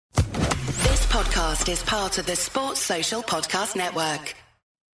podcast is part of the Sports Social Podcast Network.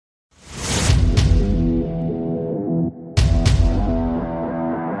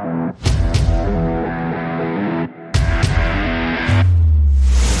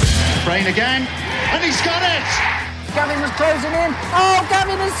 Brain again, and he's got it! Gavin was closing in. Oh,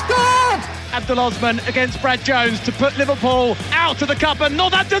 Gavin has scored! Abdul Osman against Brad Jones to put Liverpool out of the cup, and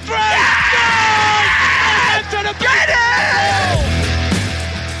Northampton 3!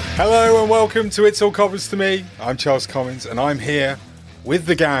 Hello and welcome to It's All Cobblers to Me. I'm Charles Collins and I'm here with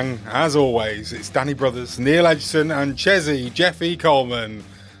the gang, as always. It's Danny Brothers, Neil Edgerton and Chesy, Jeffy Coleman.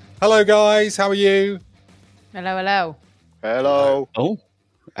 Hello guys, how are you? Hello, hello. Hello. Oh,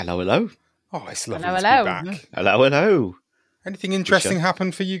 hello. Oh, it's lovely Hello, to hello. be back. Hello. Anything interesting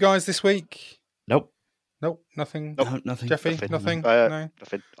happened for you guys this week? Nope. Nope, nothing. No, nothing. Jeffy, Nothing. No.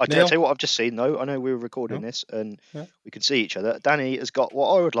 Nothing. I Neil? tell you what I've just seen though. I know we were recording Yeah. this and Yeah. we can see each other. Danny has got what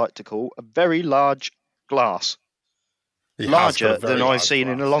I would like to call a very large glass. He has got Larger a very than I've large seen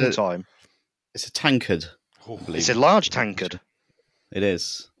in a glass. long time. It's a tankard. Oh, It's a large tankard. It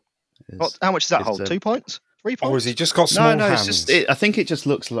is. How much does that It's hold? a- 2 pints? 3 pints? Or has he just got small No, hands? it's just. I think it just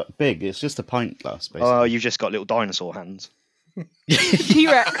looks big. It's just a pint glass, basically. Oh, you've just got little dinosaur hands.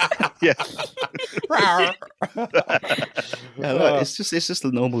 T-Rex. Yeah. yeah, look, it's just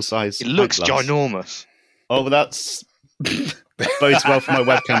a normal size. It looks pint glass. ginormous. Oh, but that's bodes well for my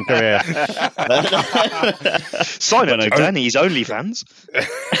webcam career. Sign up to No. Danny's OnlyFans.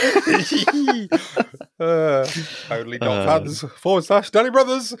 Only.fans / Danny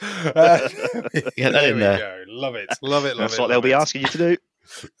Brothers. Get that in we there. go. Love it. Love it. That's what they'll be asking you to do.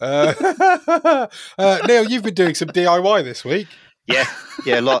 Neil, you've been doing some DIY this week.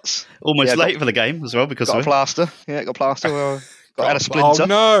 Yeah, lots. Almost Yeah, late for the game as well because Got a of it. plaster. Yeah, got a plaster. Got had a splinter. Oh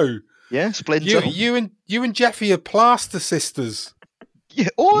no! Yeah, splinter. You and Jeffy are plaster sisters. Yeah,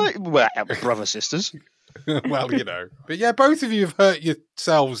 or well, brother sisters. Well, you know, but yeah, both of you have hurt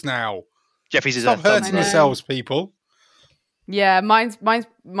yourselves now. Jeffy's his Stop own thumb. hurting I know. yourselves, people. Yeah, mine's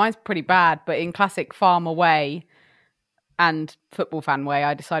pretty bad, but in classic farmer way and football fan way,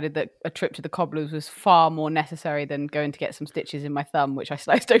 I decided that a trip to the Cobblers was far more necessary than going to get some stitches in my thumb, which I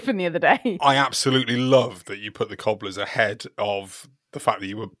sliced open the other day. I absolutely love that you put the Cobblers ahead of the fact that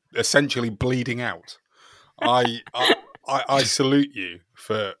you were essentially bleeding out. I salute you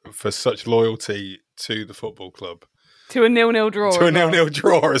for such loyalty to the football club. To a 0-0 draw. To a as well. 0-0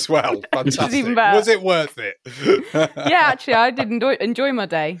 draw as well. Fantastic. even better. Was it worth it? Yeah, actually, I did enjoy my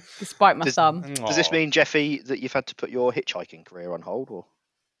day, despite my thumb. Does this mean, Jeffy, that you've had to put your hitchhiking career on hold, or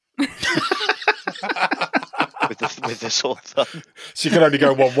with the sore thumb? She can only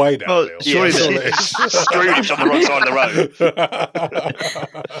go one way now. Well, Neil. surely That's all that- it is. Screwed if on the wrong side of the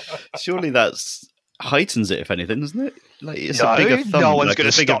road. Surely that's heightens it, if anything, doesn't it? Like it's No, a bigger thumb. no one's like, going to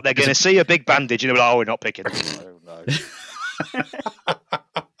it's a bigger- stop. They're going to see a big bandage and they'll be like, "Oh, we're not picking." No.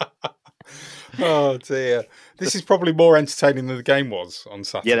 Oh dear. This is probably more entertaining than the game was on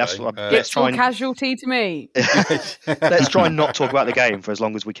Saturday. Yeah, that's what Uh, let's It's all try and casualty to me. let's try and not talk about the game for as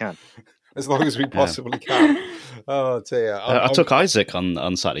long as we can. as long as we possibly can. Oh dear. I took Isaac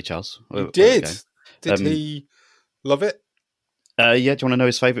on Saturday, Charles. You did. Did Um, he love it? Yeah, do you want to know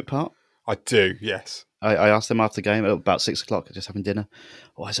his favourite part? I do, yes. I asked him after the game at about 6 o'clock, just having dinner.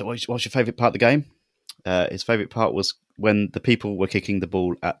 Oh, I said, what's your favourite part of the game? His favourite part was when the people were kicking the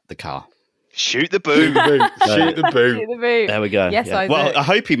ball at the car. Shoot the Shoot boot. the boot. Shoot the Hit boot. the boot. There we go. Yes, yeah. Isaac. Well, I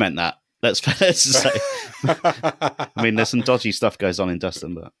hope he meant that. That's fair to say. I mean, there's some dodgy stuff goes on in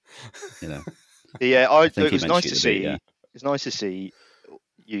Dustin, but, you know. Yeah, think it he was meant nice shoot to the see. boot, yeah. It's nice to see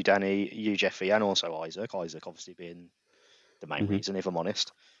you, Danny, you, Jeffy, and also Isaac. Isaac, obviously, being the main reason, if I'm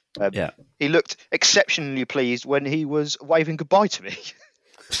honest. Yeah. He looked exceptionally pleased when he was waving goodbye to me.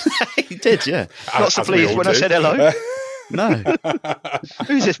 He did, yeah. Not so As we pleased all when I do. said hello. No.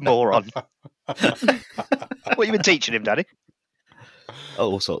 Who's this moron? What you been teaching him, Daddy?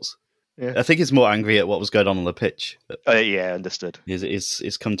 All sorts. Yeah. I think he's more angry at what was going on the pitch. Yeah, understood.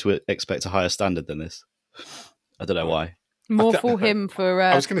 He's come to expect a higher standard than this. I don't know why. More for him for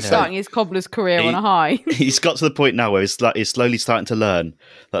was gonna say- starting his cobbler's career on a high. He's got to the point now where he's slowly starting to learn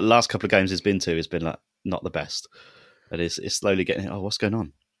that the last couple of games he's been to has been like not the best. And it's slowly getting, oh, what's going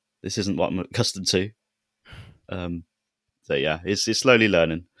on? This isn't what I'm accustomed to. So yeah, he's slowly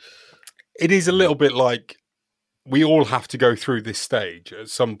learning. It is a little bit like we all have to go through this stage at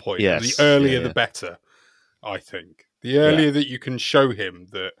some point. Yes. The earlier Yeah. the better, I think. The earlier that you can show him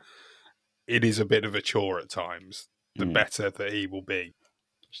that it is a bit of a chore at times, the better that he will be.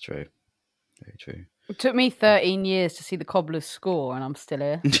 It's true. Very true. It took me 13 years to see the cobblers score, and I'm still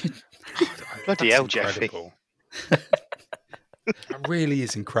here. Bloody hell, Jeffy. Incredible. It really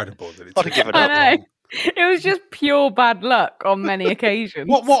is incredible that it I'd took have given that up. I know. long. It was just pure bad luck on many occasions.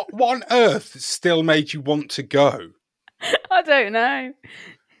 What on earth still made you want to go? I don't know.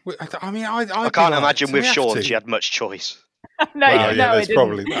 I mean, I can't imagine with Sean to. she had much choice. No, Well, no, yeah, I there's didn't.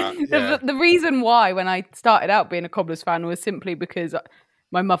 probably that. Yeah. The reason why, when I started out being a Cobblers fan, was simply because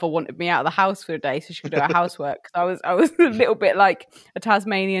my mother wanted me out of the house for a day so she could do her housework. I was a little bit like a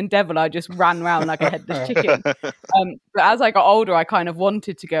Tasmanian devil. I just ran around like a headless chicken. But as I got older, I kind of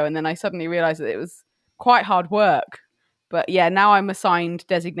wanted to go, and then I suddenly realised that it was quite hard work. But yeah, now I'm assigned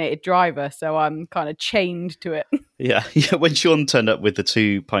designated driver, so I'm kind of chained to it. Yeah. When Sean turned up with the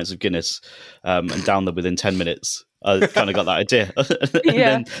 2 pints of Guinness and down them within 10 minutes, I kind of got that idea. And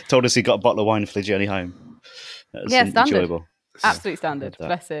then told us he got a bottle of wine for the journey home. Yeah, standard. Enjoyable. Absolute standard.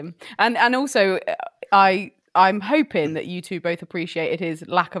 Bless him. And also, I'm hoping that you two both appreciated his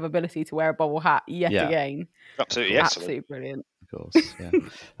lack of ability to wear a bobble hat yet again. Absolutely excellent. Absolutely brilliant. Of course,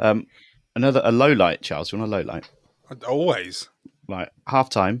 yeah. A low light, Charles. You want a low light? Always. Right, half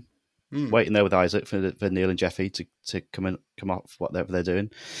time, waiting there with Isaac for Neil and Jeffy to come off whatever they're doing.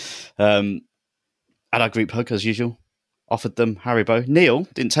 Had our group hug as usual. Offered them Haribo. Neil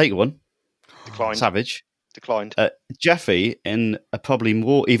didn't take one. Declined. Savage. Declined. Jeffy, in a probably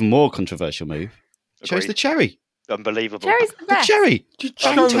even more controversial move, chose the cherry. Unbelievable. Cherry's the best. The cherry.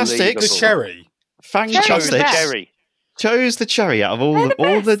 Fantastic. The cherry. Fantastic. Cherry. Chose the cherry out of all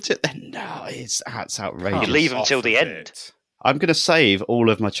the. No, that's outrageous. You leave them till the end. I'm going to save all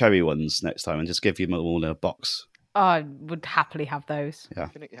of my cherry ones next time and just give you them all in a box. I would happily have those. Yeah.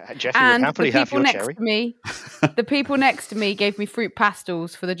 Jeffy And would happily the have people your next cherry. to me, the people next to me gave me fruit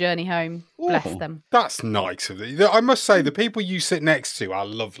pastels for the journey home. Bless them. That's nice of you. I must say, the people you sit next to are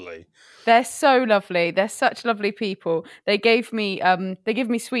lovely. They're so lovely. They're such lovely people. They give me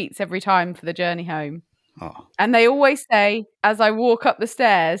sweets every time for the journey home. Oh. And they always say, as I walk up the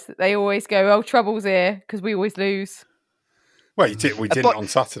stairs, they always go, "Oh, trouble's here," because we always lose. Well, we didn't on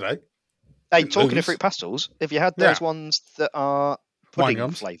Saturday. Hey, talking of fruit pastels, have you had those ones that are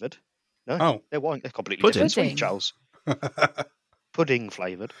pudding flavoured? No, Oh. they're completely Pudding? different. Sweet, Charles. Pudding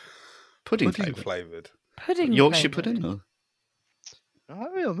flavoured. Pudding Pudding flavoured. flavoured. Pudding Yorkshire flavoured. pudding? Or? I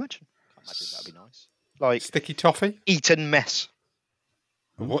will imagine. I imagine that'd be nice. Like Sticky toffee? Eton mess.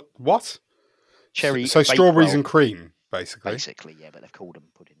 What? Cherry. So bakewell. strawberries and cream, basically. Basically, yeah, but they've called them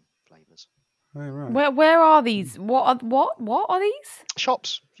pudding flavours. Oh, right. Where are these? What are these?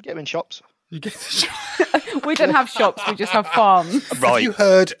 Shops. You get them in shops. You get the shop. We don't have shops. We just have farms. Have Right. you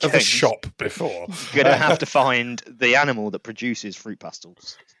heard of a James. shop before? You're going to have to find the animal that produces fruit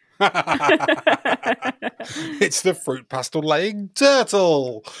pastels. It's the fruit pastel laying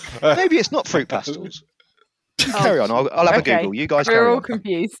turtle. Maybe it's not fruit pastels. Carry on. I'll have a Google. You guys We're carry all on.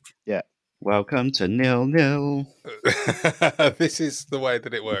 confused. Yeah. Welcome to 0-0. This is the way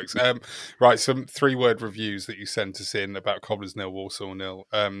that it works. Right, some 3-word reviews that you sent us in about Cobblers 0, Walsall 0.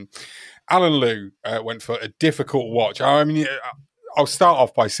 Alan Liu went for a difficult watch. I mean, I'll start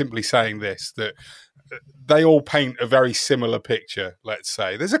off by simply saying this, that they all paint a very similar picture, let's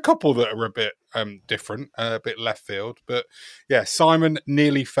say. There's a couple that are a bit different, a bit left field. But yeah, Simon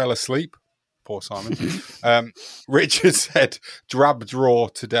nearly fell asleep. Poor Simon. Richard said, drab draw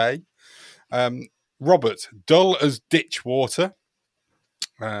today. Robert, dull as ditch water.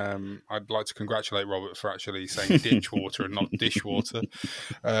 I'd like to congratulate Robert for actually saying ditch water and not dishwater.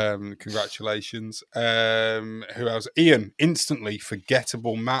 Congratulations. Who else? Ian, instantly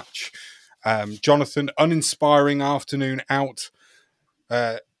forgettable match. Jonathan, uninspiring afternoon out.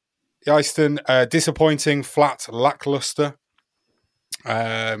 Easton, disappointing, flat, lackluster.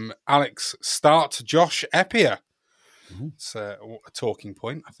 Alex, start Josh Eppier. It's a talking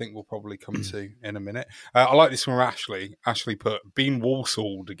point I think we'll probably come to in a minute. I like this one from Ashley. Ashley put, been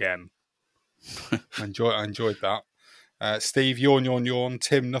Walsalled again. I enjoyed that. Steve, yawn.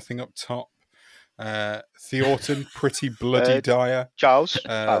 Tim, nothing up top. Theorton, pretty bloody dire. Charles.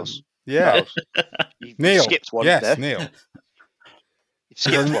 Yeah. Charles. You Neil. skipped one yes, there. Neil. You've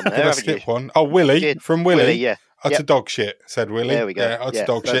skipped one Did there, I haven't skip you? one? Oh, Willie. From Willie. Willie, yeah. Utter Yep. dog shit, said Willie. There we go. Yeah, utter Yeah,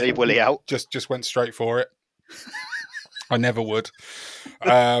 dog don't shit. leave Willie out. Just went straight for it. I never would.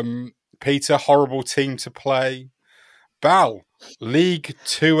 Peter, horrible team to play. Bal, League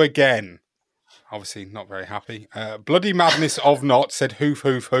 2 again. Obviously not very happy. Bloody madness of not, said hoof,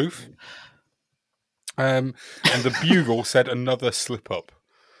 hoof, hoof. And the Bugle said another slip up,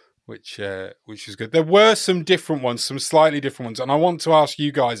 which is good. There were some different ones, some slightly different ones. And I want to ask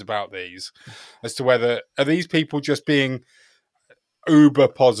you guys about these as to whether, are these people just being uber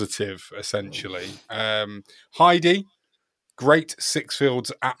positive, essentially? Heidi, great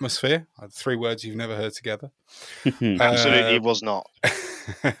Sixfields atmosphere. 3 words you've never heard together. Absolutely, it was not.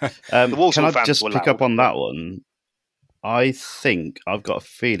 Can Walsall I fans just were pick loud. up on that one? I think I've got a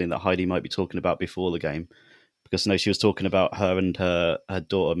feeling that Heidi might be talking about before the game, because I know she was talking about her and her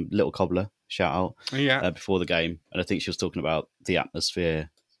daughter, Little Cobbler, shout out, before the game, and I think she was talking about the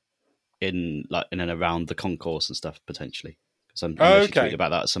atmosphere in and around the concourse and stuff potentially. Because I know she tweeted about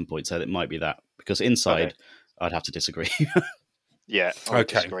that at some point, so it might be that. Because inside, I'd have to disagree. Yeah, I would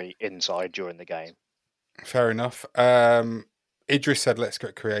disagree. Inside during the game. Fair enough. Idris said, "Let's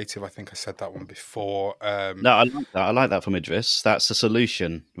get creative." I think I said that one before. No, I like that. I like that from Idris. That's a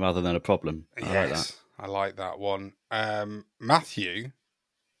solution rather than a problem. I like that one. Matthew,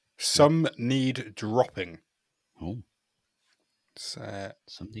 some need dropping. Oh, so,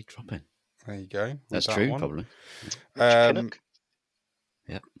 some need dropping. There you go. That's that true, one. probably.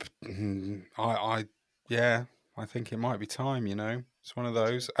 I think it might be time. It's one of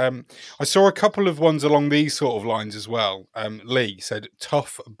those. I saw a couple of ones along these sort of lines as well. Lee said,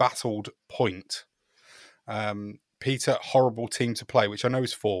 "Tough, battled point." Peter, horrible team to play, which I know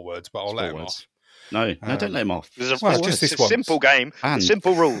is 4 words, but I'll let him off. No, don't let him off. It's just a simple game.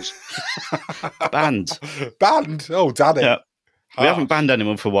 Simple rules. Banned. Banned? Oh, daddy. Yeah. We haven't banned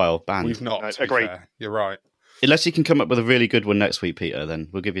anyone for a while. Banned. We've not. No, agreed. Fair. You're right. Unless you can come up with a really good one next week, Peter, then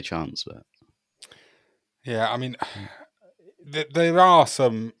we'll give you a chance. But yeah, I mean, there are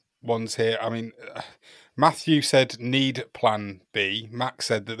some ones here. I mean, Matthew said need plan B. Max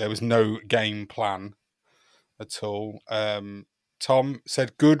said that there was no game plan at all. Tom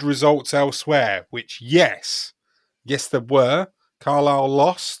said good results elsewhere, which yes, there were. Carlisle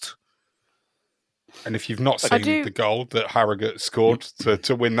lost. And if you've not seen the goal that Harrogate scored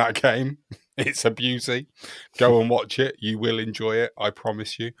to win that game, it's a beauty. Go and watch it. You will enjoy it. I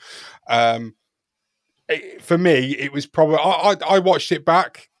promise you. For me, it was probably... I watched it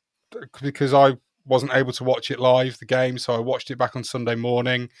back because I wasn't able to watch it live, the game, so I watched it back on Sunday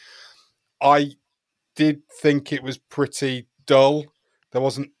morning. I did think it was pretty dull. There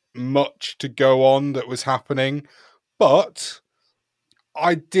wasn't much to go on that was happening, but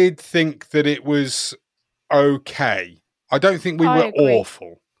I did think that it was okay. I don't think we were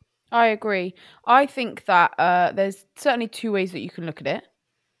awful. I agree. I think that there's certainly 2 ways that you can look at it.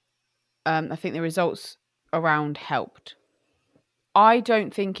 I think the results around helped. I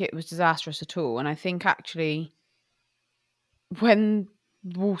don't think it was disastrous at all. And I think actually when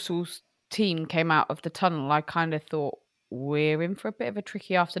Walsall's team came out of the tunnel, I kind of thought we're in for a bit of a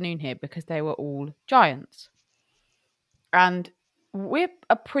tricky afternoon here because they were all giants. And we're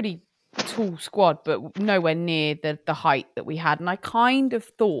a pretty tall squad, but nowhere near the height that we had. And I kind of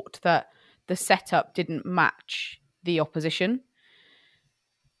thought that the setup didn't match the opposition.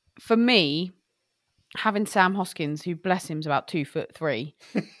 For me, having Sam Hoskins, who bless him's about 2'3",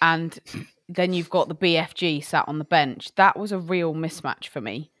 and then you've got the BFG sat on the bench, that was a real mismatch for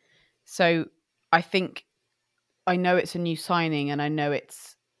me. So I think I know it's a new signing and I know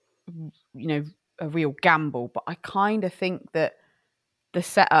it's, a real gamble, but I kind of think that the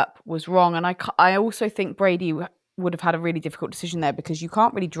setup was wrong. And I also think Brady would have had a really difficult decision there because you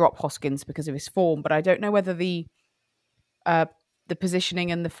can't really drop Hoskins because of his form, but I don't know whether the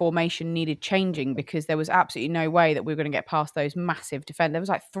positioning and the formation needed changing because there was absolutely no way that we were going to get past those massive defenders. There was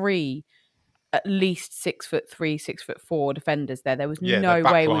like 3 at least 6'3", 6'4" defenders there. There was no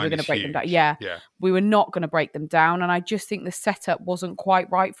way we were going to break them down. Yeah, we were not going to break them down. And I just think the setup wasn't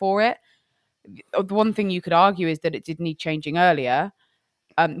quite right for it. The one thing you could argue is that it did need changing earlier.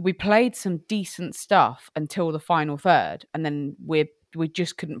 We played some decent stuff until the final third, and then we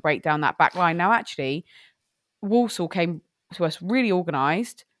just couldn't break down that back line. Now, actually, Walsall came to us really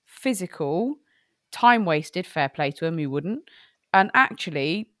organised, physical, time wasted, fair play to them, who wouldn't, and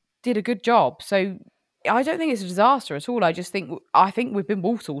actually did a good job. So I don't think it's a disaster at all. I think we've been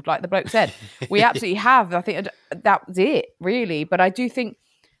Walsalled, like the bloke said. We absolutely have. I think that was it, really. But I do think,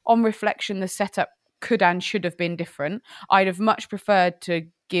 on reflection, the setup could and should have been different. I'd have much preferred to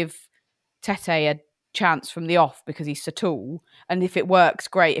give Tete a chance from the off because he's so tall. And if it works,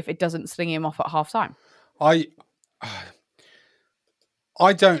 great. If it doesn't, sling him off at half time. I'm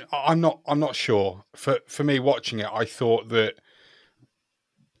not sure. For me watching it, I thought that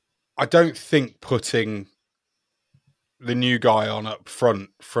I don't think putting the new guy on up front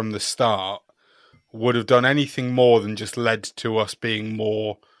from the start would have done anything more than just led to us being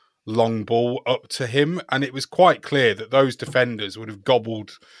more long ball up to him. And it was quite clear that those defenders would have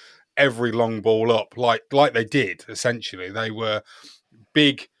gobbled every long ball up like they did, essentially. They were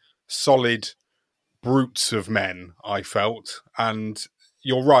big, solid brutes of men, I felt. And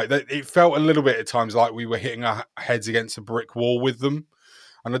you're right. That it felt a little bit at times like we were hitting our heads against a brick wall with them.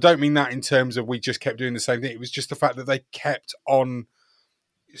 And I don't mean that in terms of we just kept doing the same thing. It was just the fact that they kept on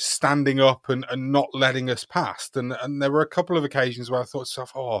standing up and not letting us past. And there were a couple of occasions where I thought to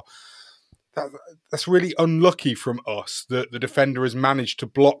myself, that's really unlucky from us that the defender has managed to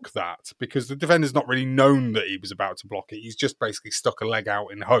block that, because the defender's not really known that he was about to block it. He's just basically stuck a leg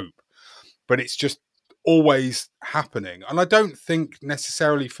out in hope. But it's just always happening. And I don't think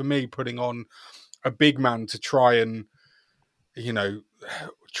necessarily for me putting on a big man to try and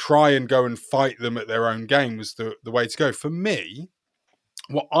go and fight them at their own game was the way to go. For me,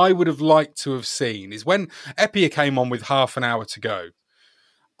 what I would have liked to have seen is when Eppiah came on with half an hour to go,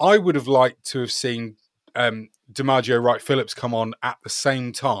 I would have liked to have seen DiMaggio Wright-Phillips come on at the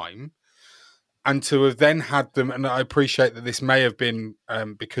same time, and to have then had them, and I appreciate that this may have been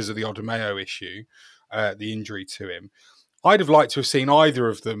because of the Odemeo issue, the injury to him. I'd have liked to have seen either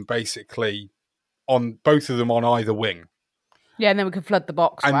of them basically both of them on either wing. Yeah, and then we could flood the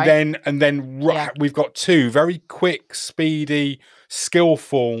box, and right? then we've got two very quick, speedy,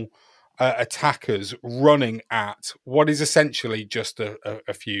 skillful attackers running at what is essentially just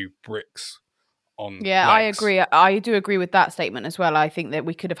a few bricks on legs. I agree. I do agree with that statement as well. I think that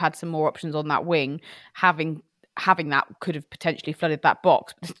we could have had some more options on that wing. Having that could have potentially flooded that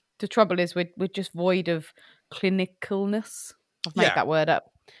box. But the trouble is we're just void of clinicalness. I've made that word up.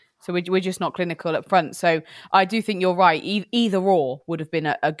 So we're just not clinical up front. So I do think you're right. Either or would have been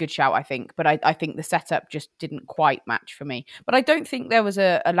a good shout, I think. But I think the setup just didn't quite match for me. But I don't think there was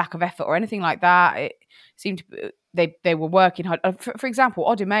a lack of effort or anything like that. It seemed to, they were working hard. For example,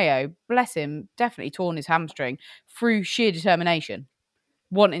 Odemeo, bless him, definitely torn his hamstring through sheer determination,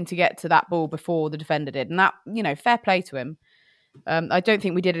 wanting to get to that ball before the defender did. And that, fair play to him. I don't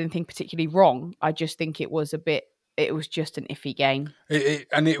think we did anything particularly wrong. I just think it was just an iffy game.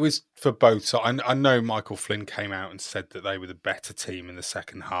 And it was for both sides. I know Michael Flynn came out and said that they were the better team in the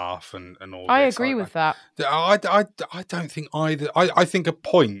second half and all I this. agree with that. I don't think either. I think a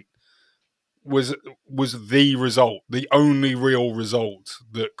point was the result, the only real result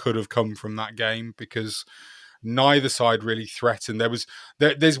that could have come from that game, because neither side really threatened.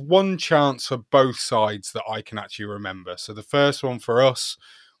 There's one chance for both sides that I can actually remember. So the first one for us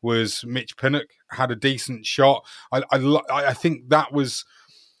was Mitch Pinnock had a decent shot. I think that was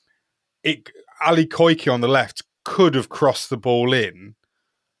it. Ali Koike on the left could have crossed the ball in,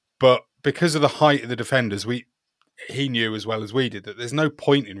 but because of the height of the defenders, he knew as well as we did that there's no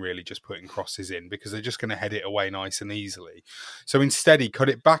point in really just putting crosses in, because they're just going to head it away nice and easily. So instead, he cut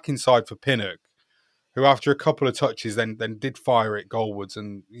it back inside for Pinnock, who after a couple of touches then did fire it goalwards,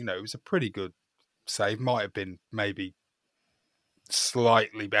 and it was a pretty good save. Might have been maybe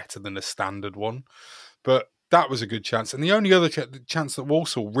slightly better than a standard one, but that was a good chance. And the only other chance that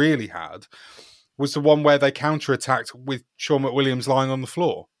Walsall really had was the one where they counter-attacked with Sean McWilliams lying on the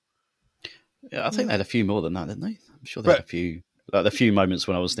floor. Yeah, I think they had a few more than that, didn't they? I'm sure they had a few moments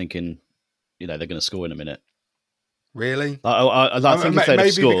when I was thinking, they're going to score in a minute. Really? I think if they'd maybe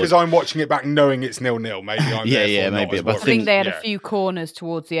have scored, because I'm watching it back knowing it's 0-0. Maybe I'm maybe. But I think they had a few corners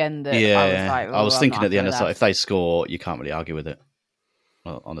towards the end. I was thinking at the end of if they score, you can't really argue with it.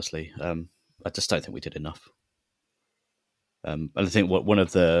 Well, honestly, I just don't think we did enough. And I think one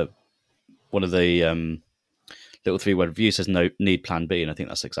of the little 3-word review says no need plan B, and I think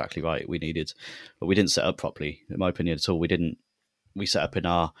that's exactly right. We didn't set up properly, in my opinion, at all. We set up in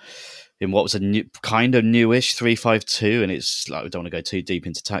what was a kind of newish 3-5-2, and it's like we don't want to go too deep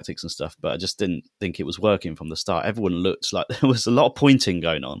into tactics and stuff, but I just didn't think it was working from the start. Everyone looked like there was a lot of pointing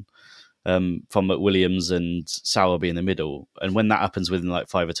going on from McWilliams and Sowerby in the middle, and when that happens within like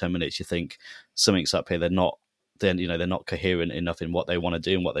 5 or 10 minutes, you think something's up here. They're not coherent enough in what they want to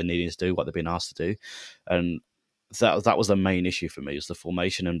do and what they're needing to do, what they've been asked to do, and that was the main issue for me, was the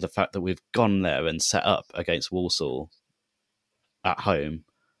formation and the fact that we've gone there and set up against Walsall at home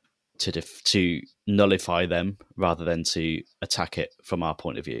to nullify them rather than to attack it from our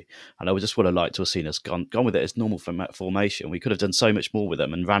point of view. And I just would have liked to have seen us gone with it as normal formation. We could have done so much more with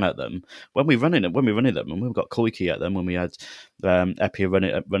them and ran at them when we running them, and we've got Koike at them, when we had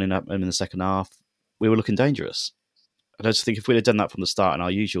Eppiah running up in the second half, we were looking dangerous. And I just think if we'd have done that from the start in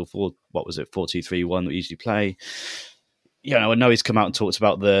our usual 4-2-3-1 that we usually play, I know he's come out and talked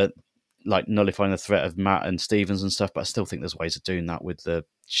about nullifying the threat of Matt and Stevens and stuff, but I still think there's ways of doing that with the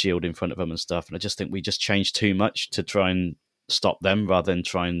shield in front of them and stuff. And I just think we just changed too much to try and stop them rather than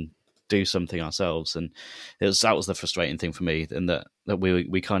try and do something ourselves. And that was the frustrating thing for me, and that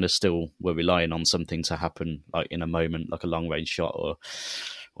we kind of still were relying on something to happen, like in a moment, like a long range shot or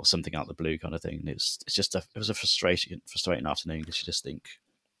or something out of the blue kind of thing. And it was a frustrating afternoon because you just think,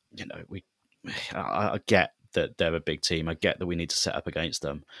 I get that they're a big team. I get that we need to set up against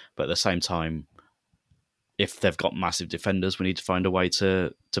them, but at the same time, if they've got massive defenders, we need to find a way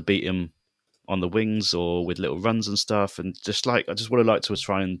to beat them on the wings or with little runs and stuff. And I just would have liked to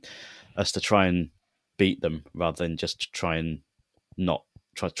try and beat them rather than just try and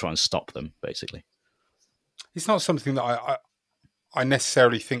stop them. Basically, it's not something that I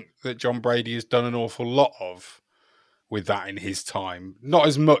necessarily think that John Brady has done an awful lot of with that in his time. Not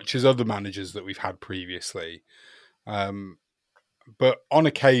as much as other managers that we've had previously. But on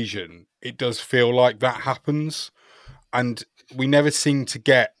occasion, it does feel like that happens. And we never seem to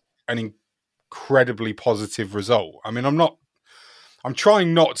get an incredibly positive result. I mean, I'm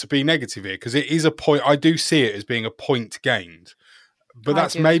trying not to be negative here because it is a point. I do see it as being a point gained. But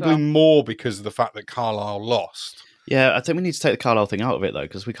that's maybe more because of the fact that Carlisle lost. Yeah, I think we need to take the Carlisle thing out of it, though,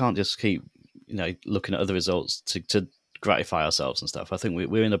 because we can't just keep looking at other results to gratify ourselves and stuff. I think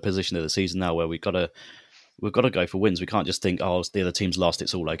we're in a position of the season now where we've got to go for wins. We can't just think, oh, the other team's lost,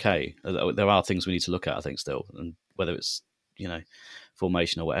 it's all okay. There are things we need to look at, I think, still. And whether it's,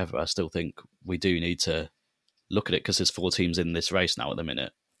 formation or whatever, I still think we do need to look at it because there's 4 teams in this race now at the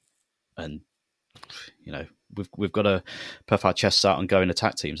minute. And, we've got to puff our chests out and go and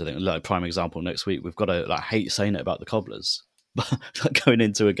attack teams. I think, like, prime example next week, we've got to, I hate saying it about the Cobblers, but going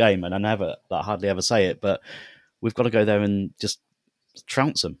into a game, and I hardly ever say it, but we've got to go there and just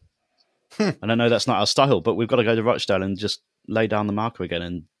trounce them. And I know that's not our style, but we've got to go to Rochdale and just lay down the marker again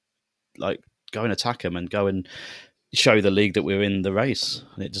and go and attack them and go and show the league that we're in the race.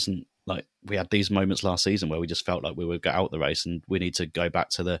 And it doesn't, we had these moments last season where we just felt like we would get out the race, and we need to go back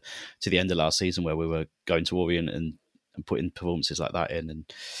to the end of last season where we were going to Orient and putting performances like that in.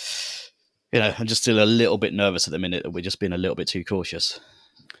 And I'm just still a little bit nervous at the minute that we're just being a little bit too cautious.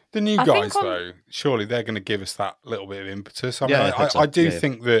 The new guys, though, surely they're going to give us that little bit of impetus. I mean, I do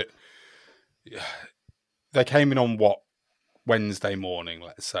think that they came in on Wednesday morning,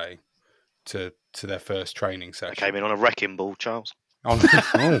 let's say, to their first training session. They came in on a wrecking ball, Charles. They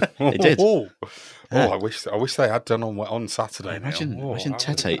did. I wish they had done on Saturday. Imagine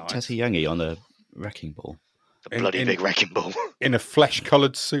Tete Yangi on a wrecking ball. The bloody big wrecking ball. In a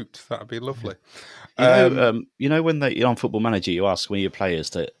flesh-coloured suit. That'd be lovely. When they on Football Manager, you ask one of your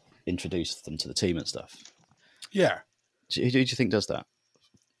players to introduce them to the team and stuff. Yeah. Who do you think does that?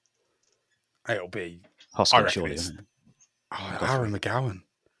 It'll be Hoskins, surely. Aaron McGowan.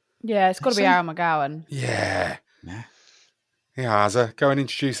 Yeah, it's got to be Aaron McGowan. Yeah. Yeah, Azza, go and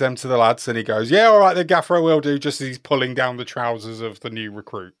introduce them to the lads. And he goes, yeah, all right, the gaffer will do, just as he's pulling down the trousers of the new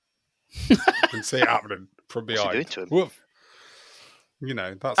recruit. You can see it happening from behind. What's he doing to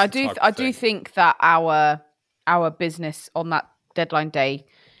him? That's I do think that our business on that deadline day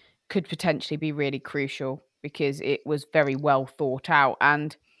could potentially be really crucial because it was very well thought out.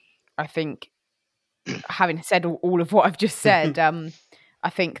 And I think, having said all of what I've just said, I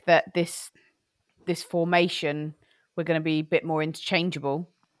think that this formation, we're going to be a bit more interchangeable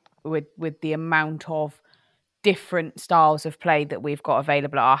with the amount of different styles of play that we've got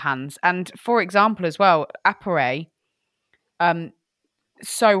available at our hands. And for example, as well, Apare,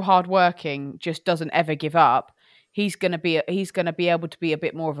 so hardworking, just doesn't ever give up. He's going to be able to be a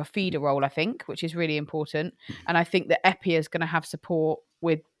bit more of a feeder role, I think, which is really important. And I think that Epia is going to have support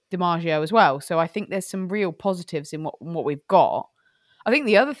with DiMaggio as well. So I think there's some real positives in what we've got. I think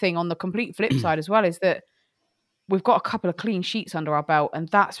the other thing on the complete flip side as well is that we've got a couple of clean sheets under our belt, and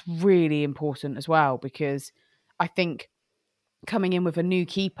that's really important as well, because I think coming in with a new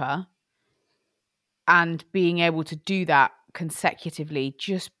keeper and being able to do that consecutively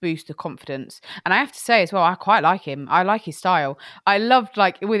just boosts the confidence. And I have to say as well, I quite like him. I like his style. I loved,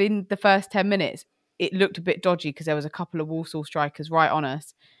 within the first 10 minutes, it looked a bit dodgy because there was a couple of Walsall strikers right on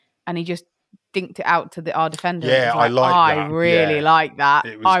us, and he just dinked it out to our defender. Yeah, I like that. I really like that.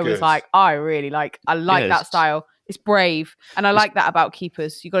 I was like, I like that style. It's brave. And I like that about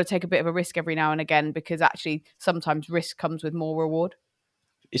keepers. You've got to take a bit of a risk every now and again, because actually sometimes risk comes with more reward.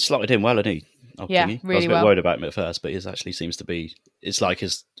 It's slotted in well, isn't he? Yeah, really well. I was a bit worried about him at first, but it actually seems to be. It's like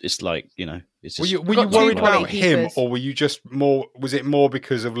it's just. Were you worried about him, or were you just more? Was it more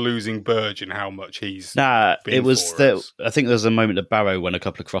because of losing Burge and how much he's? Nah, it was that. I think there was a moment that Barrow when a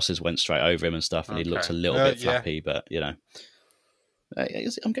couple of crosses went straight over him and stuff, and he looked a little bit flappy. But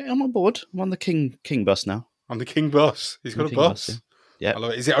I'm on board. I'm on the King bus now. On the King bus. He's got a bus. Yeah. I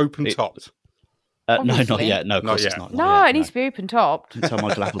love it. Is it open topped? No, not yet. No, of course it's not. No, it needs to be open topped. Tell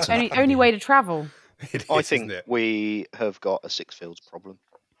Michael Appleton. only way to travel. I think we have got a Sixfields problem.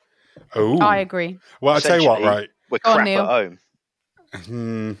 Oh, I agree. Well, I'll tell you what, right? We're crap at home.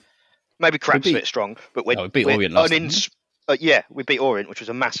 Maybe crap's a bit strong, but we beat Orient last time. We beat Orient, which was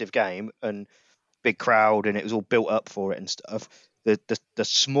a massive game and big crowd, and it was all built up for it and stuff. The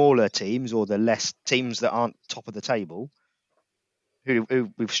smaller teams or the less teams that aren't top of the table, who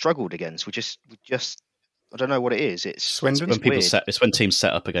we've struggled against, we just I don't know what it is. It's Swindon. It's when teams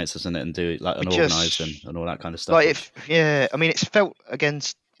set up against us, isn't it, and do like unorganised and all that kind of stuff. I mean, it's felt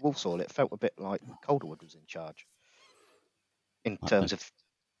against Walsall. It felt a bit like Calderwood was in charge in terms of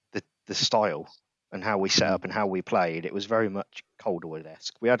the style and how we set up and how we played. It was very much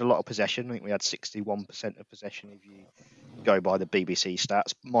Calderwood-esque. We had a lot of possession. I think we had 61% of possession if you go by the BBC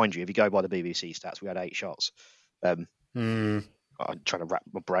stats. Mind you, if you go by the BBC stats, we had 8 shots. I'm trying to wrap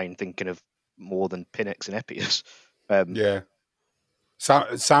my brain thinking of more than Pinnock's and Eppius.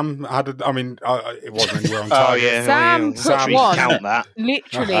 Sam had it wasn't anywhere on target. Sam put one count that.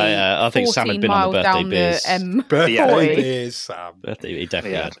 Literally I think Sam had been on the birthday beers. Birthday beers, Sam. He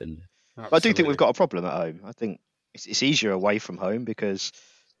definitely had been. I do think we've got a problem at home. I think it's easier away from home because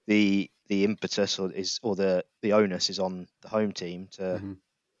the impetus or the onus is on the home team to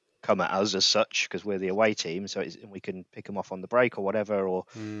come at us as such because we're the away team, so we can pick them off on the break or whatever, or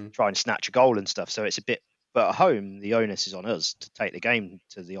try and snatch a goal and stuff. So it's a bit. But at home, the onus is on us to take the game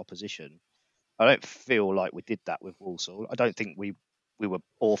to the opposition. I don't feel like we did that with Walsall. I don't think we were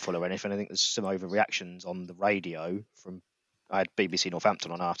awful or anything. I think there's some overreactions on the radio from. I had BBC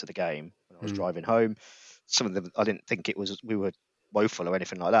Northampton on after the game when I was driving home. Some of them, I didn't think we were woeful or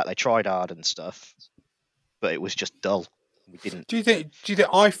anything like that. They tried hard and stuff, but it was just dull. We didn't. Do you think?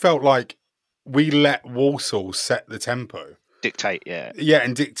 I felt like we let Walsall set the tempo, dictate,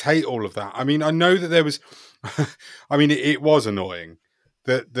 and dictate all of that. I mean, I know that there was. I mean, it was annoying.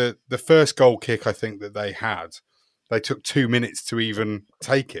 The first goal kick, I think that they had, they took 2 minutes to even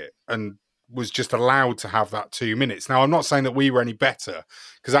take it, and was just allowed to have that 2 minutes. Now, I'm not saying that we were any better,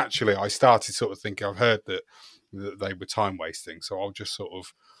 because actually I started sort of thinking, I've heard that they were time wasting, so I'll just sort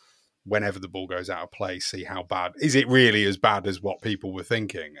of, whenever the ball goes out of play, see how bad. Is it really as bad as what people were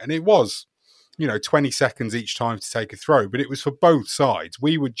thinking? And it was, 20 seconds each time to take a throw, but it was for both sides.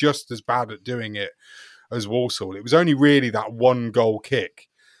 We were just as bad at doing it as Walsall. It was only really that one goal kick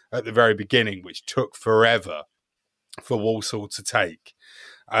at the very beginning, which took forever for Walsall to take.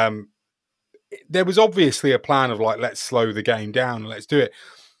 There was obviously a plan of let's slow the game down and let's do it.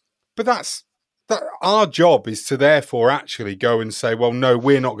 But that our job is to therefore actually go and say, well, no,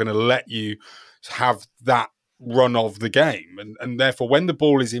 we're not going to let you have that run of the game. And therefore, when the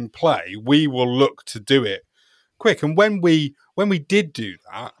ball is in play, we will look to do it quick. And when we did do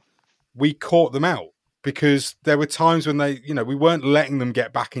that, we caught them out because there were times when we weren't letting them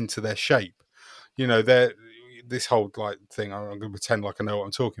get back into their shape. This whole thing, I'm going to pretend like I know what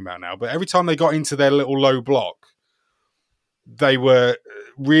I'm talking about now, but every time they got into their little low block, they were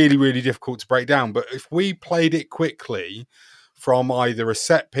really, really difficult to break down. But if we played it quickly from either a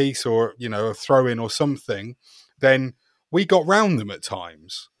set piece or, a throw in or something, then we got round them at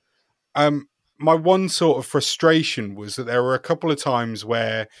times. My one sort of frustration was that there were a couple of times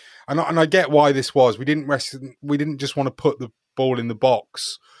where, and I get why this was, we didn't just want to put the ball in the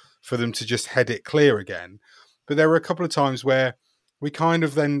box for them to just head it clear again. But there were a couple of times where we kind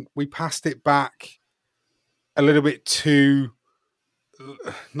of we passed it back a little bit too,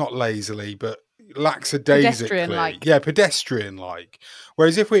 not lazily, but lackadaisically. Pedestrian-like. Yeah, pedestrian-like.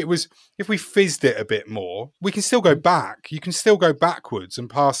 Whereas if we fizzed it a bit more, we can still go back. You can still go backwards and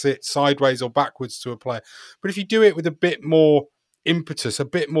pass it sideways or backwards to a player. But if you do it with a bit more impetus, a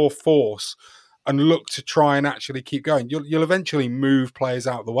bit more force, and look to try and actually keep going, you'll eventually move players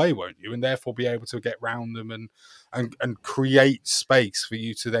out of the way, won't you? And therefore be able to get round them and create space for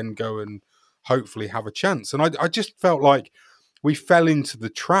you to then go and hopefully have a chance. And I just felt like we fell into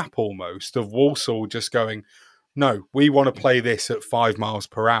the trap almost of Walsall just going, no, we want to play this at 5 miles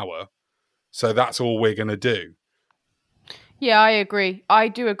per hour, so that's all we're going to do. Yeah, I agree. I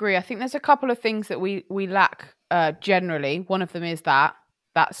do agree. I think there's a couple of things that we lack generally. One of them is that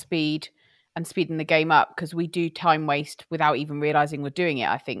speed and speeding the game up, because we do time waste without even realising we're doing it,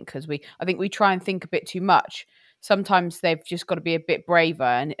 I think, because I think we try and think a bit too much. Sometimes they've just got to be a bit braver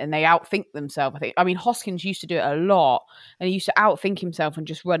and they outthink themselves, I think. I mean, Hoskins used to do it a lot, and he used to outthink himself and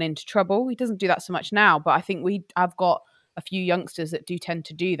just run into trouble. He doesn't do that so much now, but I think I've got a few youngsters that do tend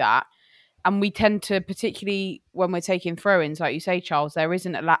to do that. And we tend to, particularly when we're taking throw-ins, like you say, Charles, there's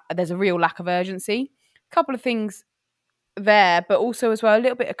a real lack of urgency. A couple of things there, but also as well a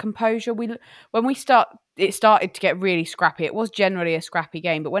little bit of composure. It started to get really scrappy. It was generally a scrappy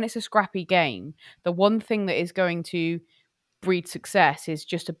game, but when it's a scrappy game, the one thing that is going to breed success is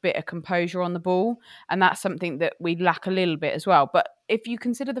just a bit of composure on the ball. And that's something that we lack a little bit as well. But if you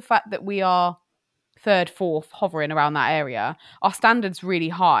consider the fact that we are third, fourth, hovering around that area, our standard's really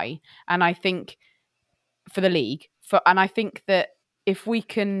high. And I think for the league, and I think that if we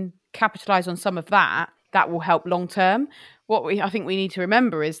can capitalise on some of that, that will help long term. I think we need to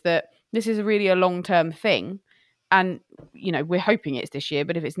remember is that this is really a long term thing. And, we're hoping it's this year,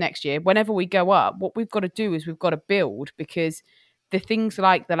 but if it's next year, whenever we go up, what we've got to do is we've got to build, because the things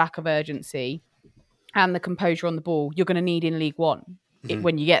like the lack of urgency and the composure on the ball, you're going to need in League One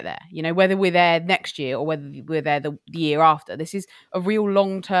when you get there. Whether we're there next year or whether we're there the year after, this is a real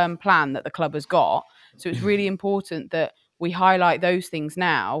long-term plan that the club has got. So it's really important that we highlight those things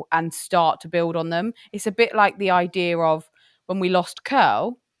now and start to build on them. It's a bit like the idea of when we lost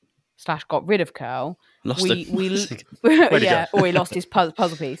Curl / got rid of Curl. Or he lost his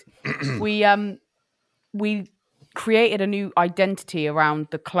puzzle piece. We created a new identity around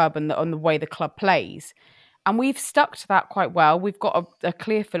the club and the way the club plays, and we've stuck to that quite well. We've got a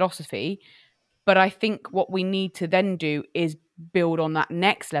clear philosophy, but I think what we need to then do is build on that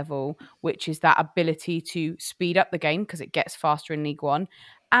next level, which is that ability to speed up the game because it gets faster in League One,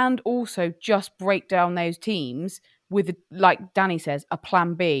 and also just break down those teams with, like Danny says, a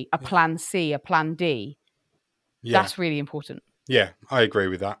plan B, a plan C, a plan D. Yeah. That's really important. Yeah, I agree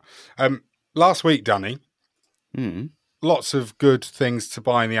with that. Last week, Danny, lots of good things to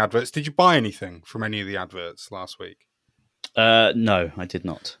buy in the adverts. Did you buy anything from any of the adverts last week? No, I did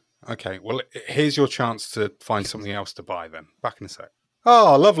not. Okay, well, here's your chance to find something else to buy then. Back in a sec.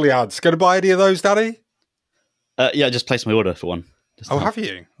 Oh, lovely ads. Going to buy any of those, Danny? Yeah, I just placed my order for one. Have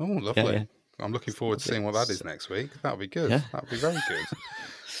you? Oh, lovely. Yeah. I'm looking forward to seeing what that is next week. That'll be good. Yeah. That'll be very good.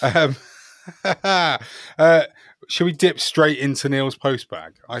 Should we dip straight into Neil's post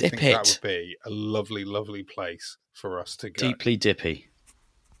bag? I think that would be a lovely, lovely place for us to go. Deeply dippy.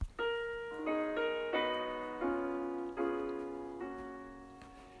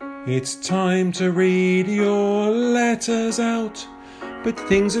 It's time to read your letters out, but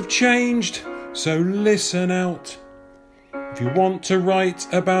things have changed, so listen out. If you want to write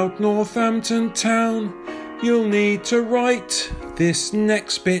about Northampton Town, you'll need to write this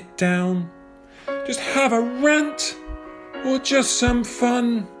next bit down. Just have a rant or just some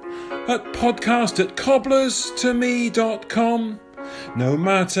fun at podcast@cobblerstome.com. No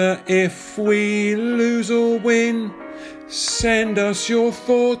matter if we lose or win, send us your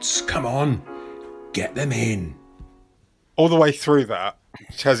thoughts. Come on, get them in. All the way through that,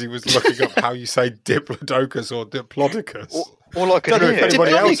 Chesney was looking up how you say Diplodocus or Diplodocus. All I could Don't know hear. if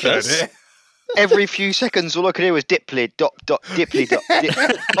anybody else heard it. Every few seconds, all I could hear was diplid, dot, dipley, dot. I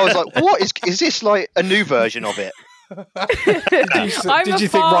was like, what is this like a new version of it? Did you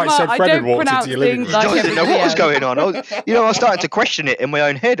think Right Said Fred had walked into your living room? I didn't know what was going on. I was starting to question it in my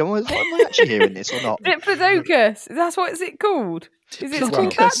own head. I was like, am I actually hearing this or not? Diplodocus. That's what is it called? Is it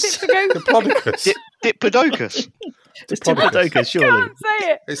called that? Diplodocus. Diplodocus. It's Diplodocus, surely. I can't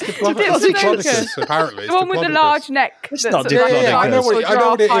say it. It's Diplodocus, apparently. The one with the large neck. It's not Diplodocus. Yeah, I know what it is.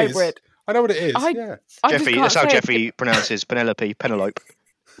 I know what it is. Jeffrey, that's how Jeffrey pronounces Penelope.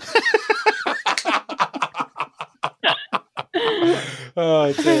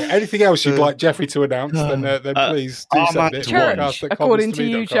 Oh dear. Anything else you'd like Jeffrey to announce? Then please do send it. Church, according to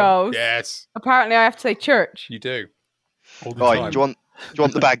you, Charles. Yes. Apparently, I have to say church. You do. All the time. time. Do you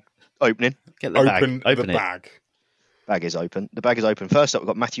want the bag opening? Get the open bag. the bag. Bag is open. The bag is open. First up, we've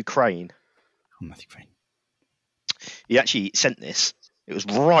got Matthew Crane. Oh, Matthew Crane. He actually sent this. It was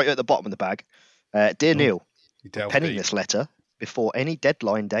right at the bottom of the bag. Dear Neil, penning this letter before any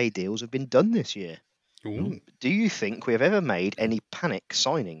deadline day deals have been done this year. Ooh. Do you think we have ever made any panic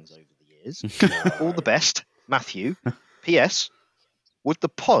signings over the years? All the best, Matthew. P.S. Would the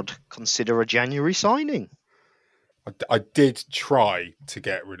pod consider a January signing? I did try to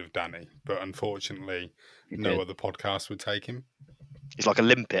get rid of Danny, but unfortunately, no other podcast would take him. He's like a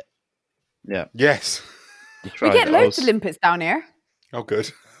limpet. Yeah. Yes. We get loads of limpets down here. Oh,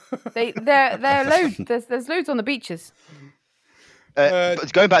 good. They're loads. There's loads on the beaches.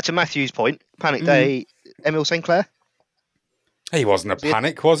 But going back to Matthew's point, panic day, Emile St. Clair? He wasn't a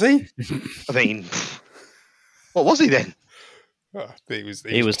panic, was he? I mean, what was he then?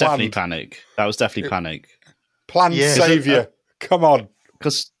 He was definitely panic. That was definitely panic. Planned saviour. Come on.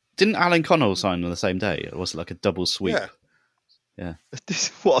 Because didn't Alan Connell sign on the same day? Or was it like a double sweep? Yeah.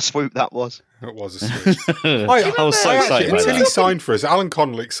 What a swoop that was. It was a swoop. I was so excited until he signed for us. Alan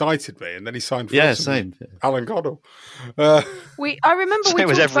Connell excited me, and then he signed for us. Yeah, same. Alan Connell. I remember we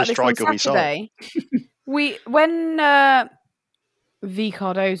talked about this on Saturday. When the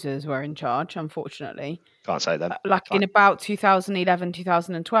Cardozas were in charge, unfortunately. Can't say them. In about 2011,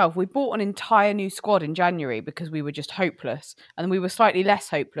 2012, we bought an entire new squad in January because we were just hopeless. And we were slightly less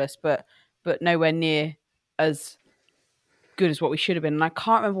hopeless, but nowhere near as good as what we should have been. And I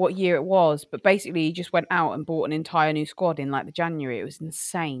can't remember what year it was, but basically he just went out and bought an entire new squad in the January. It was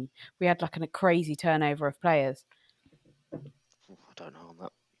insane. We had a crazy turnover of players. I don't know on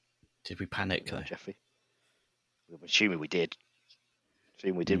that. Did we panic though, Jeffy? I'm assuming we did.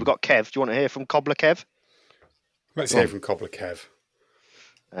 We've got Kev. Do you want to hear from Cobbler Kev? Let's hear from Cobbler Kev.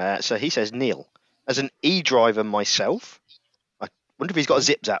 So he says, Neil, as an e-driver myself, I wonder if he's got a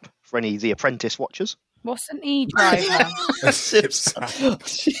zip zap for any of the Apprentice watchers. What's an e-driver? A zip zap.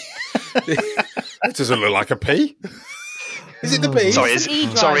 It doesn't look like a P. Is it the P?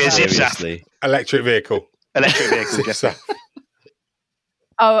 Sorry, a zip zap. Electric vehicle. Electric vehicle, Jeffy.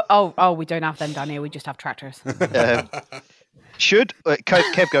 Oh, we don't have them down here. We just have tractors.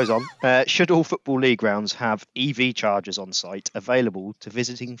 Kev goes on, should all Football League grounds have EV chargers on site available to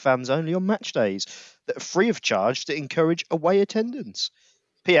visiting fans only on match days that are free of charge to encourage away attendance?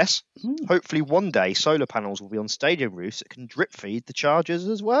 P.S. Hopefully one day solar panels will be on stadium roofs that can drip feed the chargers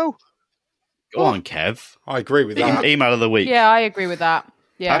as well. Go on, Kev. I agree with that. Email of the week. Yeah, I agree with that.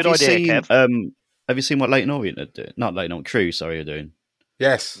 Yeah. Have you seen, Kev. Have you seen what Leighton Orient are doing? Not Leighton Orient, Crewe, are doing.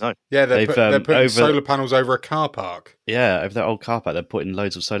 Yes. No. Yeah, they're putting solar panels over a car park. Yeah, over that old car park, they're putting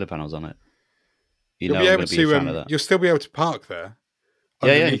loads of solar panels on it. You'll be able to. You'll still be able to park there.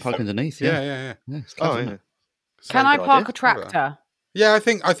 Yeah, you can park underneath. Yeah. Can I park a tractor? Yeah, I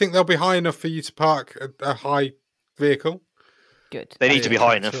think they'll be high enough for you to park a high vehicle. Good. They need to be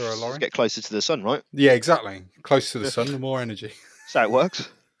high enough to get closer to the sun, right? Yeah, exactly. Closer to the sun, the more energy. That's how it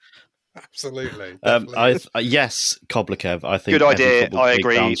works. Absolutely. Yes, Cobbler Kev. I think good idea. I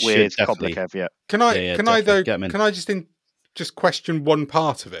agree with Cobbler Kev. Yeah. Can I just question one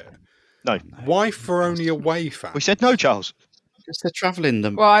part of it? No. Why for only away fans? We said no, Charles. Because they're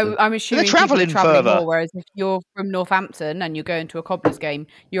travelling. Well, I'm assuming they're travelling further. More, whereas if you're from Northampton and you're going to a Cobblers game,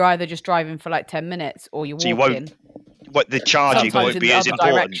 you're either just driving for 10 minutes or you're walking. The charging won't be as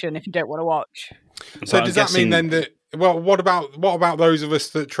important. Direction if you don't want to watch. So does that mean then that? Well, what about those of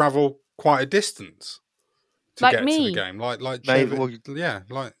us that travel quite a distance to get to the game, like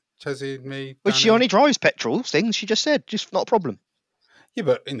Chesy and me? But she only drives petrol things. She just said, just not a problem. Yeah,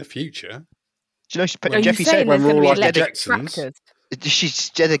 but in the future, do you know? Jeffy said when we're all like the Jetsons. She's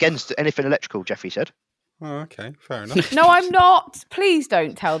dead against anything electrical. Jeffy said. Oh, okay, fair enough. No, I'm not. Please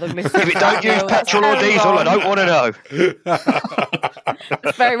don't tell them. If it don't use petrol or diesel, I don't want to know.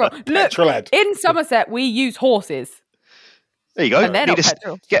 That's very wrong. Look, in Somerset, we use horses. There you go. And they're not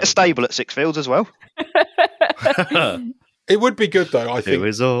petrol. Get a stable at Sixfields as well. It would be good though. I think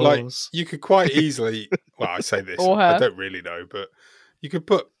you could quite easily. Well, I say this. I don't really know, but you could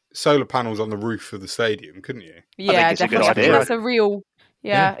put solar panels on the roof of the stadium, couldn't you? Yeah, definitely. I think that's a real.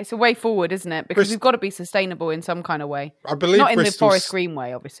 Yeah, it's a way forward, isn't it? Because we've got to be sustainable in some kind of way. I believe not in the Forest Green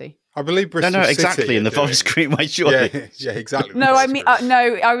way, obviously. I believe Bristol City exactly in the Forest Green way, surely. Yeah, exactly. No, I mean,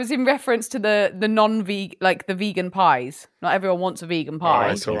 I was in reference to the non-vegan, the vegan pies. Not everyone wants a vegan pie.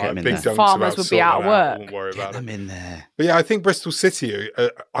 Oh, it's all right. Big farmers would be out of work. Won't worry about them in there. But yeah, I think Bristol City,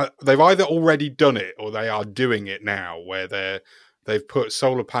 they've either already done it or they are doing it now, where they've put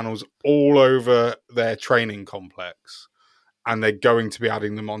solar panels all over their training complex, and they're going to be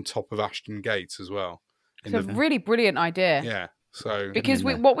adding them on top of Ashton Gates as well. It's a really brilliant idea. Yeah. So because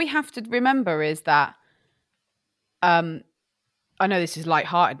what we have to remember is that, I know this is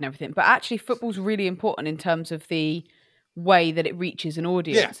lighthearted and everything, but actually football's really important in terms of the way that it reaches an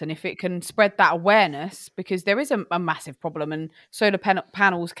audience, and if it can spread that awareness, because there is a massive problem, and solar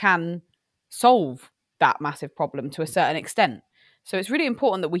panels can solve that massive problem to a certain extent. So it's really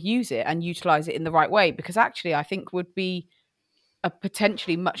important that we use it and utilize it in the right way, because actually I think would be a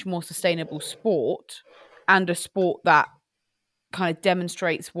potentially much more sustainable sport, and a sport that kind of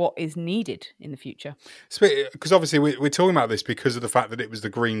demonstrates what is needed in the future. Because obviously we're talking about this because of the fact that it was the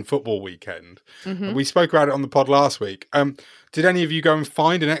Green Football Weekend. Mm-hmm. We spoke about it on the pod last week. Did any of you go and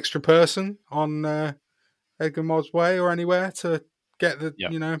find an extra person on Edgar Moss Way or anywhere to get the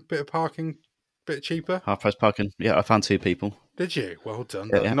bit of parking, bit cheaper? Half price parking. Yeah, I found 2 people. Did you? Well done.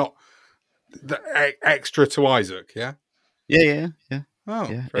 Yeah. Not the extra to Isaac, yeah? Yeah. Oh,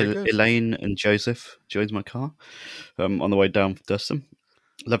 yeah. very good. Elaine and Joseph joined my car on the way down from Dustin.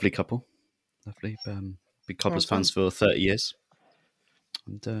 Lovely couple. Lovely. Big Cobblers fans for 30 years.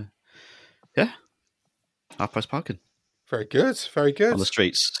 And half price parking. Very good. Very good. On the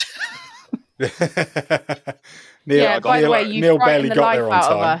streets. Yeah, by the way, you Neil frightened barely the got life there on out of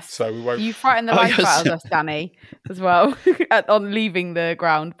time, us. so we won't. You frightened the life out of us, Danny, as well, on leaving the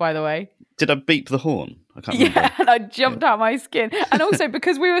ground, by the way. Did I beep the horn? I can't remember. Yeah, and I jumped out my skin. And also,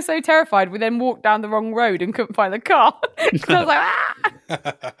 because we were so terrified, we then walked down the wrong road and couldn't find the car. So I was like,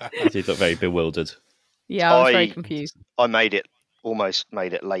 ah! You did look very bewildered. Yeah, I was very confused. I almost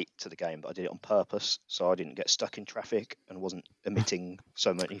made it late to the game, but I did it on purpose so I didn't get stuck in traffic and wasn't emitting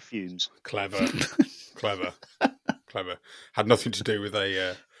so many fumes. Clever. Had nothing to do with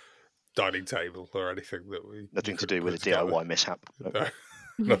a dining table or anything that we. Nothing to do with a DIY mishap. No,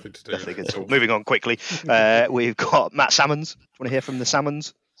 nothing to do. Nothing at all. Moving on quickly, we've got Matt Salmons. Do you want to hear from the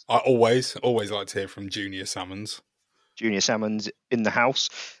Salmons? I always like to hear from Junior Salmons. Junior Salmons in the house.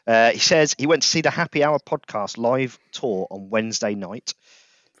 He says he went to see the Happy Hour podcast live tour on Wednesday night.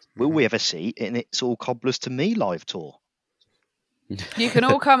 Will we ever see an It's All Cobblers to Me live tour? You can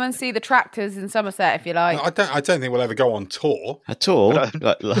all come and see the tractors in Somerset if you like. I don't think we'll ever go on tour. A tour?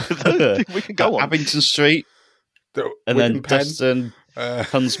 We can go on. Abington Street, and then Wickham Pen, Dustin,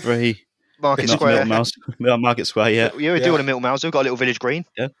 Hunsbury, Market Square. Market Square, yeah. Yeah, we're doing a Milton Mouse. We've got a little village green.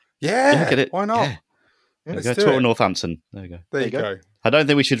 Yeah, look at it. Why not? Yeah. There you Let's go. do Tour it. Northampton. There you go. There you go. I don't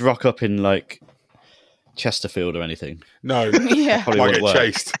think we should rock up in like Chesterfield or anything. No, Yeah. Probably might won't get work.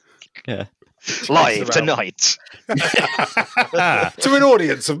 chased Yeah. Live around. tonight. to an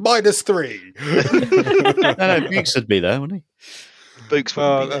audience of -3. No, Bukes would be there, wouldn't Books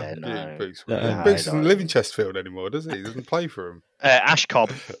wouldn't be there. No. Boots No, doesn't live in Chesterfield anymore, does he? He doesn't play for him. Ash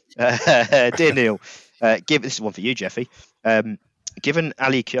Cobb. Dear Neil, this is one for you, Jeffy. Given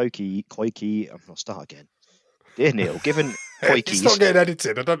Ali Koiki, I'll start again. Dear Neil, given It's not Koiki's... getting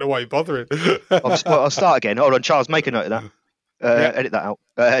edited. I don't know why you're bothering. I'll start again. Hold on, Charles, make a note of that. Edit that out.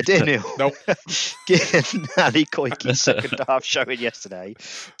 Dear Neil, Nope. given Ali Koiki's second half showing yesterday,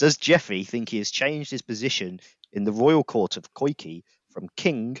 does Jeffy think he has changed his position in the royal court of Koiki from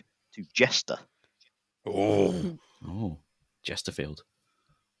king to jester? Oh, Oh, Chesterfield.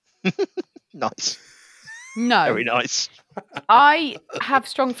 Nice. No. Very nice. I have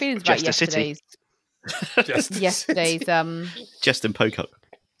strong feelings about Jester City. yesterday's Justin Pocock.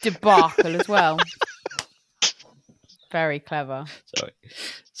 debacle as well. Very clever.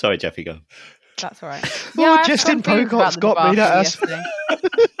 Sorry, Jeffy, go. That's all right. Oh, I have Justin strong feelings Pocock's about the got me, that debacle has.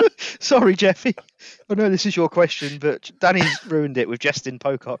 yesterday. Sorry, Jeffy. I know this is your question, but Danny's ruined it with Justin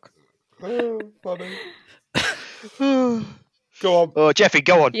Pocock. funny. Go on. Oh, Jeffy,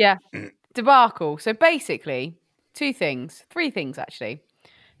 go on. Yeah. Debacle. So basically, three things actually.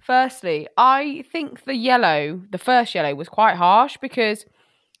 Firstly, I think the first yellow was quite harsh because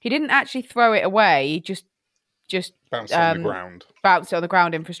he didn't actually throw it away. He just Bounced on the ground. Bounced it on the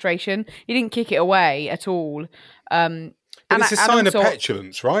ground in frustration. He didn't kick it away at all. But it's a sign of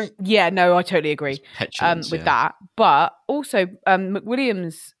petulance, right? Yeah, no, I totally agree with that. But also,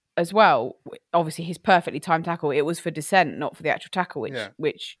 McWilliams as well, obviously his perfectly timed tackle, it was for descent, not for the actual tackle,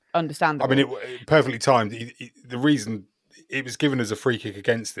 which understandable. I mean, it perfectly timed. The reason it was given as a free kick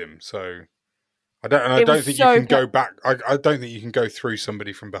against him, so I don't think you can go back. I don't think you can go through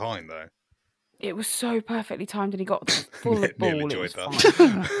somebody from behind though. It was so perfectly timed, and he got full of ball. Neil It was enjoyed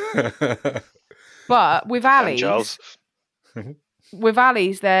fine. But with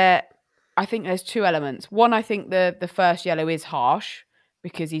Ali's, there, I think there's two elements. One, I think the first yellow is harsh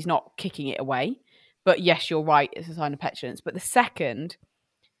because he's not kicking it away. But yes, you're right, it's a sign of petulance. But the second,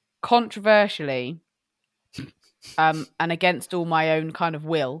 controversially, and against all my own kind of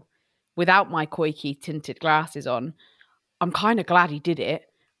will, without my Koiki tinted glasses on, I'm kind of glad he did it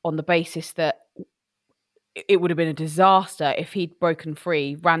on the basis that it would have been a disaster if he'd broken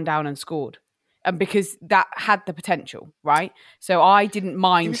free, ran down and scored. And because that had the potential, right? So I didn't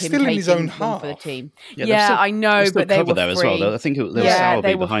mind him taking his own one for the half. team. Yeah, I know, but they were there free. as well. I think there was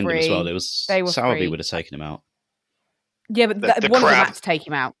Sowerby behind him as well. It was Sowerby would have taken him out. Yeah, but one of them had to take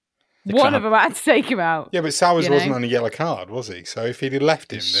him out. One of them had to take him out. Yeah, but Sowers wasn't on a yellow card, was he? So if he'd have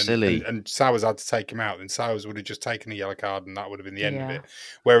left him and Sowers had to take him out, then Sowers would have just taken a yellow card and that would have been the end of it.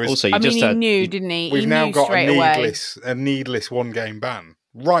 Whereas also, he knew, didn't he? We've now got a needless one-game ban.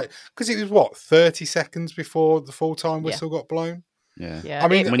 Right, because it was 30 seconds before the full-time whistle got blown. Yeah. I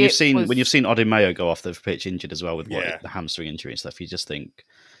mean, when you've seen Odin Mayo go off the pitch injured as well with the hamstring injury and stuff, you just think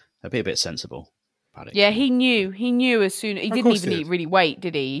be a bit sensible about it. Yeah, he knew as soon. He didn't even really wait,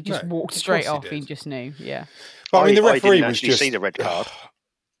 did he? He just walked straight off. He just knew. Yeah. But I mean, the referee didn't was actually just see the red card.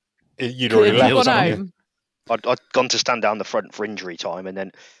 You'd already left. I'd gone to stand down the front for injury time, and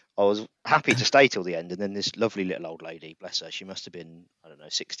then I was happy to stay till the end. And then this lovely little old lady, bless her, she must have been, I don't know,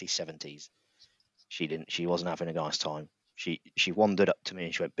 60s, 70s. She wasn't having a nice time. she wandered up to me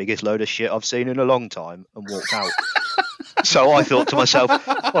and she went, "Biggest load of shit I've seen in a long time," and walked out. So I thought to myself,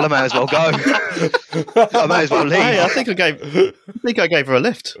 well, I may as well go. I may as well leave. Hey, I think I gave her a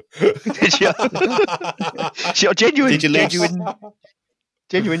lift. Did you? Genuine, Did you leave?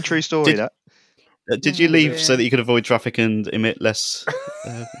 genuine true story. Did you leave so that you could avoid traffic and emit less?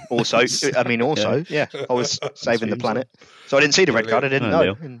 Also, yeah. I was saving the planet, so I didn't see the red card. I didn't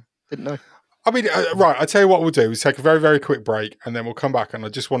know. Didn't know. I mean, right. I tell you what we'll do is take a very, very quick break, and then we'll come back. And I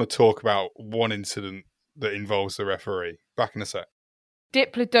just want to talk about one incident that involves the referee. Back in a sec.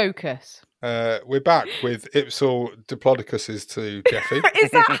 Diplodocus. We're back with Ipsal Diplodocus to Jeffy.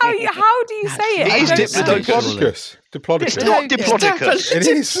 Is that how do you say it? It is Diplodocus. Diplodocus. It's not Diplodocus. It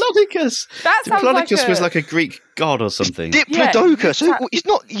is. Diplodocus. That sounds Diplodocus was like a Greek god or something. Diplodocus. It's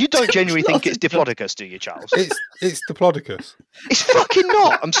not. You don't genuinely think it's Diplodocus, do you, Charles? It's Diplodocus. It's fucking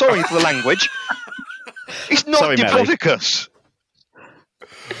not. I'm sorry for the language. It's not Sorry, Mary. Diplodocus.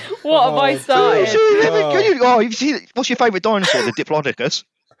 What have I started? You see, what's your favourite dinosaur? The Diplodocus.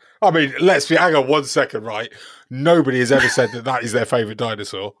 I mean, hang on 1 second, right? Nobody has ever said that is their favourite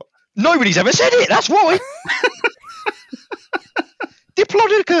dinosaur. Nobody's ever said it. That's why.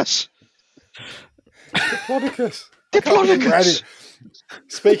 Diplodocus. Diplodocus.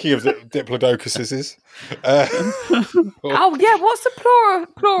 Speaking of Diplodocuses, oh yeah, what's the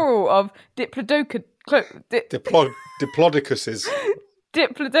plural of Diplodocus? Diplodocuses.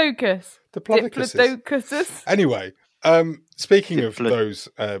 Diplodocuses. Anyway, speaking of those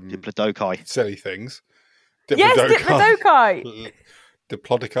Diplodocus silly things, Diplodocus.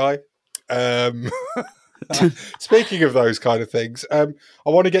 Diplodocus. Speaking of those kind of things, I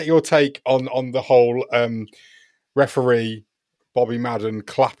want to get your take on the whole referee Bobby Madden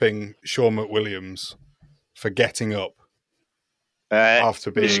clapping Sean McWilliams for getting up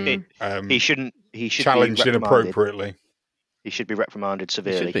after being he should challenged be inappropriately. He should be reprimanded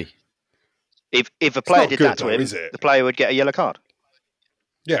severely. Should be. If a player did that to him, is it? the player would get a yellow card.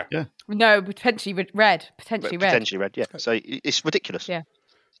 Yeah. No, potentially red. Potentially red. Yeah. So it's ridiculous. Yeah.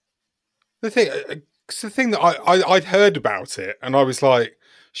 The thing that I'd heard about it, and I was like,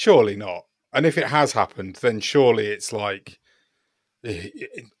 surely not. And if it has happened, then surely it's like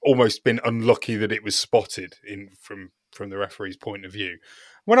almost been unlucky that it was spotted from the referee's point of view.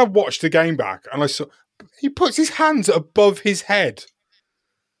 When I watched the game back, and I saw he puts his hands above his head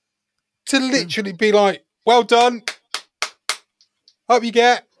to literally be like, "Well done, hope you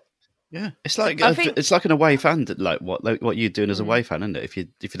get." Yeah, it's like it's like an away fan, like what you're doing as a away fan, isn't it? If you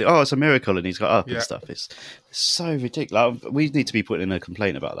think, oh, it's a miracle, and he's got up and stuff, it's so ridiculous. We need to be putting in a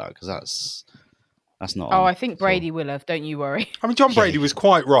complaint about that because that's not. I think Brady will have. Don't you worry. I mean, John Brady was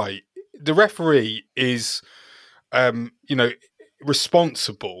quite right. The referee is,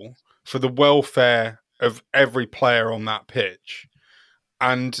 responsible for the welfare of every player on that pitch,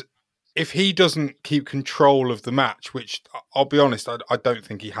 and if he doesn't keep control of the match, which I'll be honest, I don't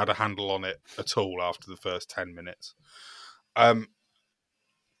think he had a handle on it at all after the first 10 minutes, to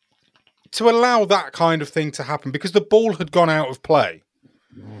allow that kind of thing to happen, because the ball had gone out of play.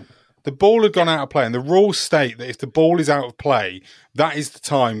 The ball had gone out of play, and the rules state that if the ball is out of play, that is the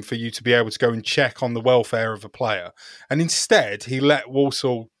time for you to be able to go and check on the welfare of a player. And instead, he let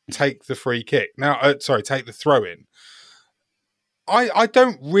Walsall take the free kick. Take the throw in. I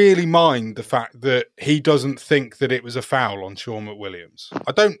don't really mind the fact that he doesn't think that it was a foul on Sean McWilliams.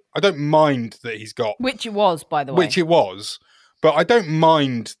 I don't mind that he's got... Which it was, by the way. Which it was, but I don't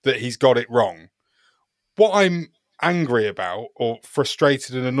mind that he's got it wrong. What I'm angry about, or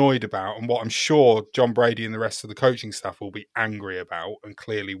frustrated and annoyed about, and what I'm sure John Brady and the rest of the coaching staff will be angry about, and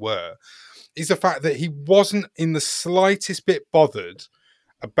clearly were, is the fact that he wasn't in the slightest bit bothered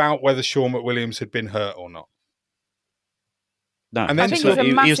about whether Sean McWilliams had been hurt or not. No, and then I think it's a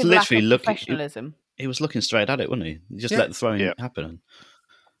massive lack of professionalism. He was looking straight at it, wasn't he? He just let the throwing happen.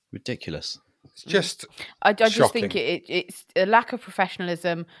 Ridiculous. It's just I just think it's a lack of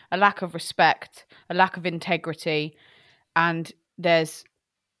professionalism, a lack of respect, a lack of integrity, and there's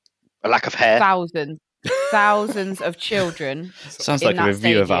a lack of hair. Thousands of children. Sounds like a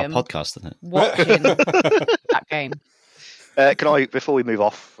review of our podcast, doesn't it? Watching that game. Can I, before we move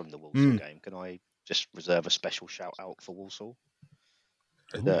off from the Walsall game, can I just reserve a special shout out for Walsall?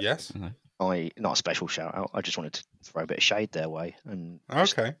 Yes. Not a special shout out. I just wanted to throw a bit of shade their way and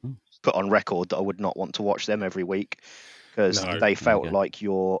put on record that I would not want to watch them every week because they felt like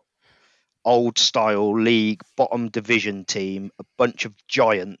your old style league bottom division team, a bunch of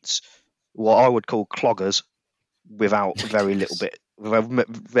giants, what I would call cloggers, without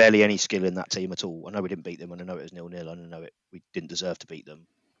barely any skill in that team at all. I know we didn't beat them, and I know it was 0-0, and I know we didn't deserve to beat them,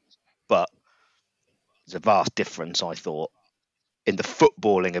 but There's a vast difference, I thought, in the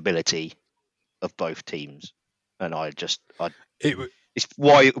footballing ability of both teams, and it's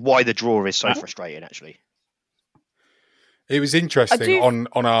why the draw is so frustrating. Actually, it was interesting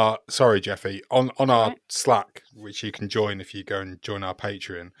on our Jeffy on our Slack, which you can join if you go and join our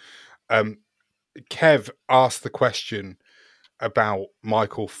Patreon. Kev asked the question about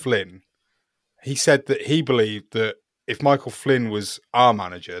Michael Flynn. He said that he believed that if Michael Flynn was our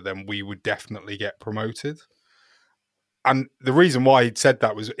manager, then we would definitely get promoted. And the reason why he'd said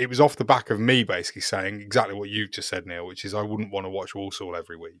that was it was off the back of me basically saying exactly what you've just said, Neil, which is I wouldn't want to watch Walsall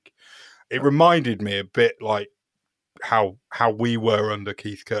every week. It reminded me a bit like how we were under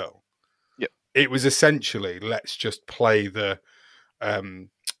Keith Curle. Yep. It was essentially, let's just play the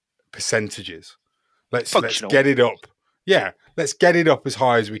percentages. Let's get it up. Yeah, let's get it up as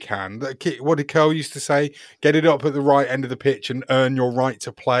high as we can. What did Curle used to say? Get it up at the right end of the pitch and earn your right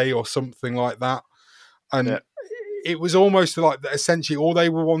to play, or something like that. And it was almost like essentially all they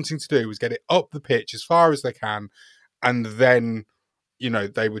were wanting to do was get it up the pitch as far as they can, and then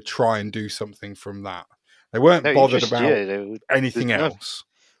they would try and do something from that. They weren't bothered about anything else.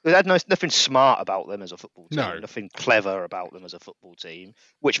 They had nothing smart about them as a football team. No. Nothing clever about them as a football team,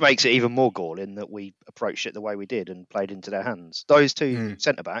 which makes it even more galling that we approached it the way we did and played into their hands. Those two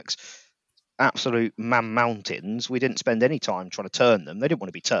centre-backs, absolute man-mountains. We didn't spend any time trying to turn them. They didn't want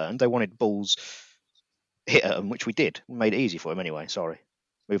to be turned. They wanted balls hit at them, which we did. We made it easy for them anyway. Sorry.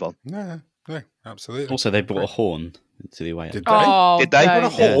 Move on. No, absolutely. Also, they brought a horn to the away. Did they? Did they? No,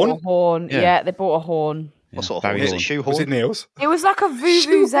 Brought a horn? Yeah, they brought a horn. What sort of horn? Is it shoe horn? Was it Neil's? It was like a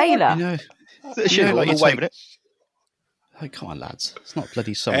vuvuzela. Is it a shoe horn? You're waving it. Oh, come on, lads. It's not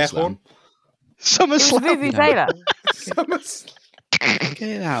bloody Air horn? SummerSlam. It was vuvuzela. Get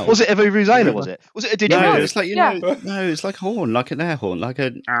it out. Was it a vuvuzela? Was it? Was it a didgeridoo? No, it's like no, it's like a horn, like an air horn, like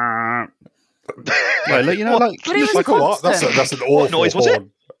a. Like, But it was like a what? constant. That's an awful What noise was it?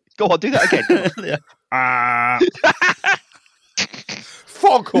 horn. Go on, do that again.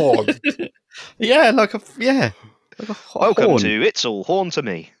 Foghorn. like a Welcome horn. to It's All Horn to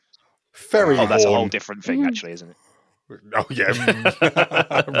Me. Ferry horn. That's a whole different thing, actually, isn't it? Oh, yeah.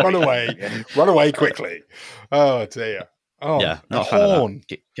 Run away quickly. Oh, dear. Oh, Yeah, a not a fan of that. horn.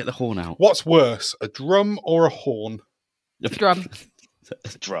 Get the horn out. What's worse, a drum or a horn? Drum.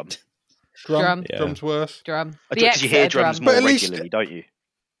 Drum. Drum. Yeah. Drum's worse. Drum. Because you hear drums But more at least- regularly, don't you?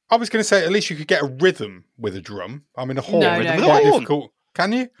 I was going to say, at least you could get a rhythm with a drum. I mean, a horn No, is no. quite Horn. difficult.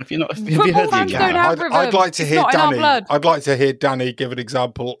 Can you? Have you Football heard fans the don't have rhythm. I'd like to It's hear not in our Danny. blood. I'd like to hear Danny give an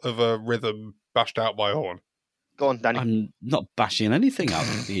example of a rhythm bashed out by a horn. Go on, Danny. I'm not bashing anything out.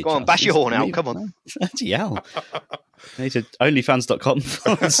 Go on, bash your horn out. Come on. Bloody hell. I need to onlyfans.com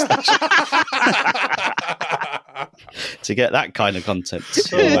to get that kind of content.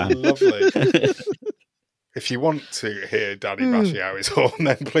 Oh, lovely. If you want to hear Danny bashing out his horn,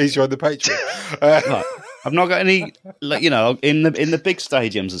 then please join the Patreon. Right. I've not got any, like, in the big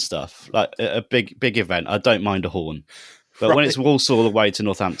stadiums and stuff, like a big event. I don't mind a horn, but when it's Walsall away to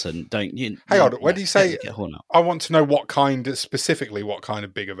Northampton, don't you? Hang on, when do you say? Get a horn out? I want to know what kind of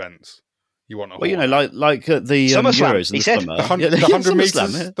big events you want a horn. Well, like at the SummerSlam, Euros in he the said. summer. the 100, Yeah, the 100 SummerSlam,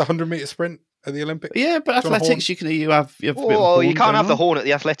 meters, yeah. the 100-meter sprint at the Olympics. Yeah, but Do you want a athletics, you have a bit of a Oh, horn you can't going have the on. horn at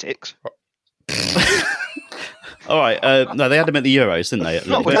the athletics. All right, no, they had them at the Euros, didn't they?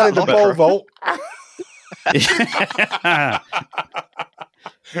 Not We're without doing the Vodka. pole vault.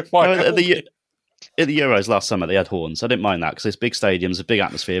 No, at the Euros last summer, they had horns. I didn't mind that because it's big stadiums, a big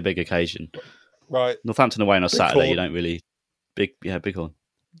atmosphere, big occasion. Right. Northampton away on a Saturday, horn. you don't really big horn.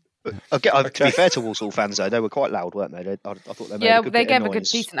 To be fair to Walsall fans, though, they were quite loud, weren't they? I thought they made Yeah, a good they bit gave of a good,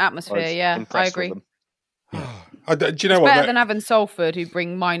 noise. decent I atmosphere. was Yeah, I impressed with agree. them. Do you know It's what? better than having Salford, who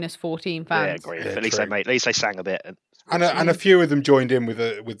bring minus 14 Yeah, I fans. agree. Yeah, But at least they sang a bit. And a few of them joined in with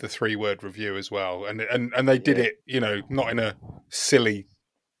the 3-word review as well, and they did it, not in a silly,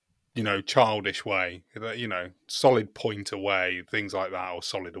 childish way, solid point away, things like that, or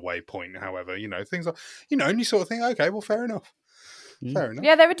solid away point, however, things like, and you sort of think, okay, well, fair enough. Fair enough.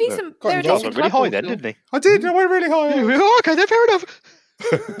 Yeah, they're a decent. Got They're a involved. decent Really club, high then, Walsall. didn't he? I did. I went really high. Oh, okay, then fair enough.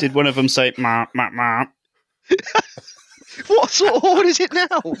 Did one of them say ma ma ma? What sort of horn is it now?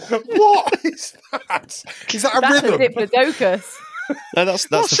 What is that? Is that a That's a rhythm? Diplodocus. No, that's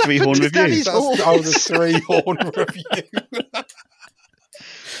What's the 3-horn happened to review. Danny's horn? The 3-horn review.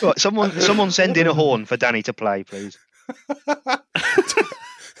 Right, someone send in a horn for Danny to play, please.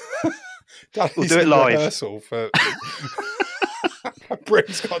 Danny's We'll do it in live. rehearsal for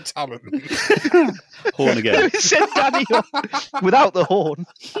Britain's Got Talent. Horn again. Send Danny on without the horn.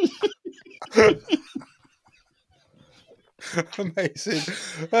 Amazing.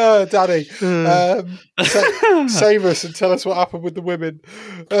 Danny, save us and tell us what happened with the women.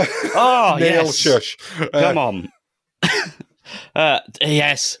 Oh, Neil, yes. shush. Come on.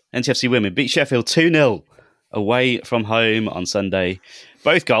 Yes, NTFC women beat Sheffield 2-0 away from home on Sunday.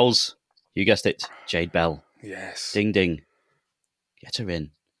 Both goals, you guessed it, Jade Bell. Yes. Ding, ding. Get her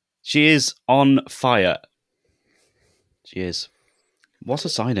in. She is on fire. She is. What a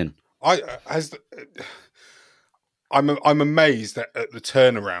signing. I'm amazed at the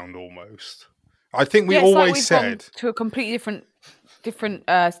turnaround almost. I think we it's always like we've said gone to a completely different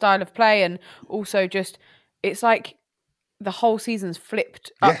style of play, and also just it's like the whole season's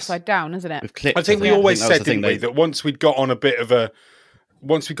flipped upside down, isn't it? I think we always said, didn't we, that once we'd got on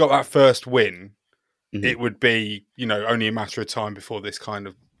once we got that first win, it would be, only a matter of time before this kind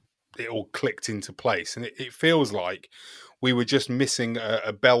of, it all clicked into place. And it feels like we were just missing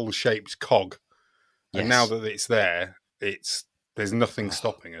a bell-shaped cog. And now that it's there, there's nothing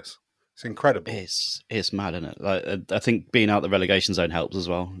stopping us. It's incredible. It's mad, isn't it? Like, I think being out the relegation zone helps as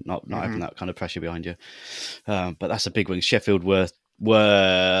well, not having that kind of pressure behind you. But that's a big win. Sheffield were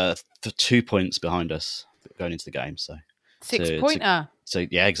 2 points behind us going into the game. So 6-pointer. So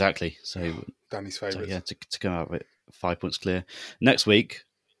yeah, exactly. So Danny's favourite. So, yeah, to come out with 5 points clear. Next week,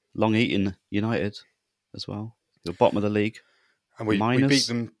 Long Eaton United as well. You're bottom of the league. And we beat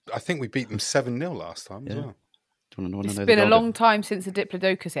them. I think we beat them 7-0 last time as well. It's been a long time since the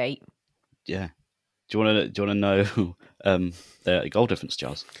Diplodocus ate. Yeah. Do you want to know the goal difference,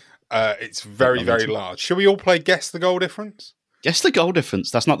 Charles? It's very, very large. Should we all play Guess the Goal Difference? Guess the goal difference.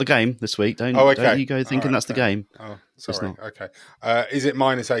 That's not the game this week. Don't you go thinking that's the game. Oh, sorry. Okay. Is it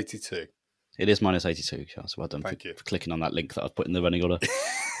minus 82? It is minus 82, Charles. Well done. Thank you for clicking on that link that I've put in the running order.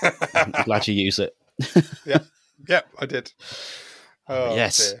 I'm glad you use it. Yeah, I did. Oh,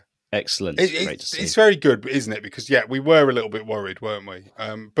 yes. dear. Excellent. Great to see. It's very good, isn't it? Because, we were a little bit worried, weren't we?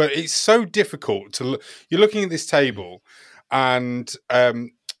 But it's so difficult to look. You're looking at this table and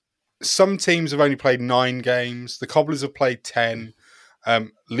some teams have only played 9 games. The Cobblers have played 10.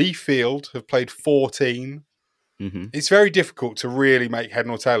 Lee Field have played 14. Mm-hmm. It's very difficult to really make head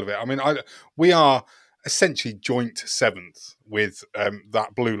nor tail of it. I mean, we are essentially joint 7th with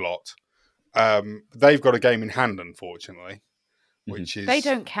that blue lot. They've got a game in hand, unfortunately, which is... They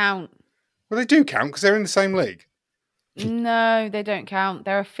don't count. Well, they do count because they're in the same league. No, they don't count.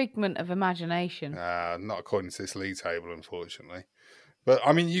 They're a figment of imagination. Not according to this league table, unfortunately. But,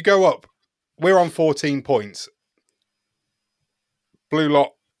 I mean, you go up. We're on 14 points. Blue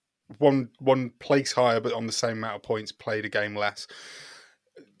lot, one place higher, but on the same amount of points, played a game less.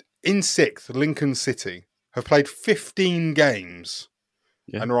 In 6th, Lincoln City have played 15 games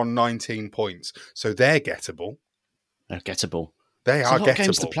and are on 19 points. So they're gettable. They're gettable. They are gettable. There's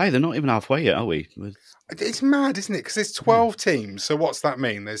games to play. They're not even halfway yet, are we? It's mad, isn't it? Because there's 12 teams. So what's that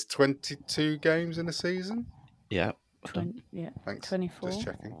mean? There's 22 games in a season? Yeah. Thanks. 24. Just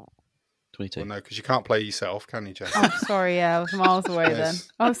checking. 22. Well, no, because you can't play yourself, can you, Jeff? Oh, sorry, I was miles away then.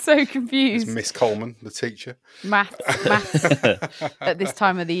 I was so confused. It's Miss Coleman, the teacher. Maths at this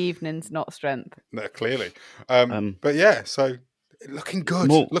time of the evening's not strength. No, clearly. But yeah, so looking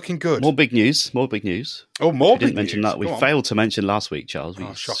good. Looking good. More big news. Oh, more big we news. didn't mention that. We failed to mention last week, Charles. We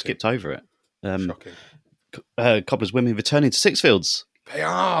skipped over it. Shocking. Cobblers women returning to Sixfields. They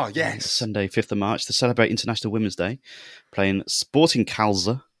are, yes. Sunday, 5th of March, to celebrate International Women's Day, playing Sporting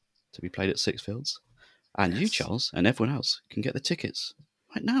Calza to be played at Sixfields. And you, Charles, and everyone else can get the tickets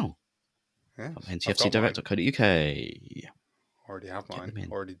right now. Yes, ntfcdirect.co.uk. Already have mine.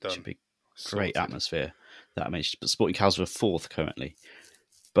 Already done. Should be great atmosphere. That I mentioned. But Sporting Calza are 4th currently.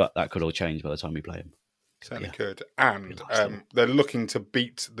 But that could all change by the time we play them. Certainly could. And they're looking to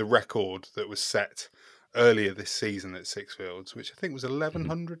beat the record that was set earlier this season at Sixfields, which I think was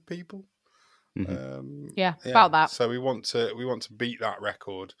 1,100 people. Mm-hmm. About that. So we want to beat that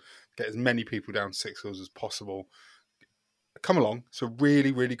record, get as many people down to Sixfields as possible. Come along. It's a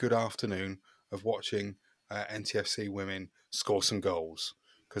really, really good afternoon of watching NTFC women score some goals,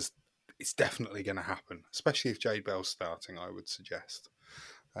 because it's definitely going to happen, especially if Jade Bell's starting, I would suggest.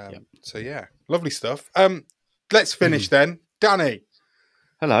 So yeah, lovely stuff. Let's finish then. Danny.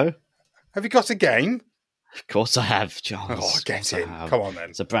 Hello. Have you got a game? Of course I have, Charles. Oh, get in. Come on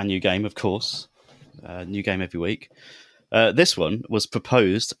then. It's a brand new game, of course. New game every week. This one was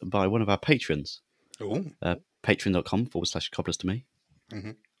proposed by one of our patrons. Patreon.com/cobblers to me.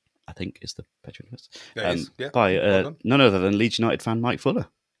 Mm-hmm. I think is the Patreon list. By none other than Leeds United fan Mike Fuller.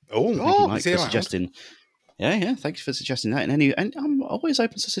 Thank you, Mike, for suggesting. Yeah. Thank you for suggesting that. And I'm always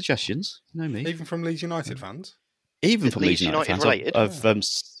open to suggestions. You know me. Even from Leeds United fans? Even from Leeds United fans. related?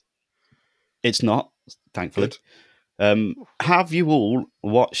 It's not, thankfully. Have you all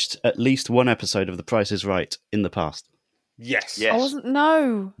watched at least one episode of The Price is Right in the past? Yes. Yes. I wasn't.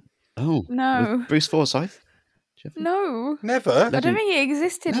 No, Oh, No. with Bruce Forsyth. no. Never. I don't think it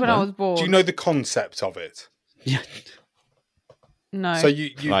existed when I was born. Do you know the concept of it? Yeah. No. So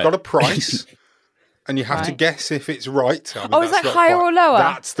you've Right. got a price, and you have to Right. guess if it's right. I mean, Oh, is that's that not higher quite- or lower?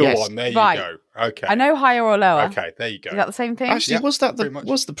 That's the Yes. one. There Right. you go. Okay. I know higher or lower. Okay, there you go. Is that the same thing? Actually, Yeah, was that pretty much.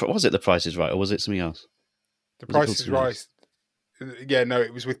 was The Price is Right, or was it something else? The was it Price called is something Right. else? Yeah, no,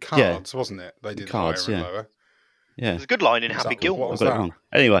 it was with Yeah. cards, wasn't it? They did Cards, higher and yeah. lower. Yeah, There's a good line in Is Happy that- what Gilmore I was got that? it wrong.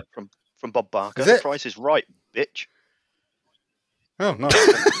 Anyway, from Bob Barker. Is The it? Price is Right, bitch. Oh, no.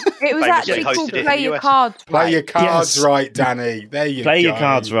 It was Famously actually hosted called it in Play the Your US. Cards Play Right. your cards Yes. right, Danny. There you play go. your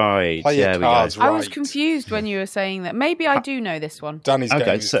cards right. Play your there cards we go. I was right. confused when you were saying that. Maybe I do know this one. Danny's game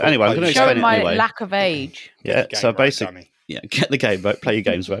Okay, is so called anyway, I'm Play gonna Your explain Showing it my anyway. lack of age. Yeah, Game so right, basically, Danny. yeah, get the game right, play your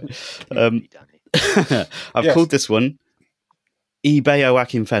games right. Danny. I've Yes. called this one eBay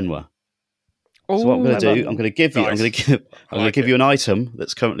Oakim Fenwa. So what I'm going to do, I'm going to give you, I'm going to give, I'm going to give you an item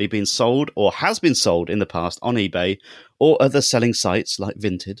that's currently been sold or has been sold in the past on eBay or other selling sites like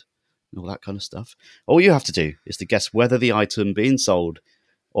Vinted and all that kind of stuff. All you have to do is to guess whether the item being sold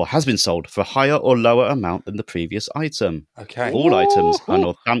or has been sold for a higher or lower amount than the previous item. Okay. All items are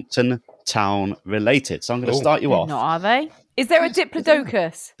Northampton Town related. So I'm going to start you They're off. not, are they? Is there a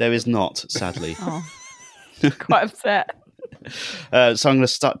Diplodocus? There is not, sadly. Oh, quite upset. So I'm going to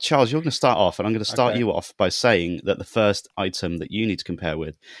start, Charles, you're going to start off, and I'm going to start Okay. you off by saying that the first item that you need to compare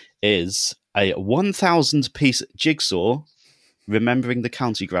with is a 1,000 piece jigsaw, remembering the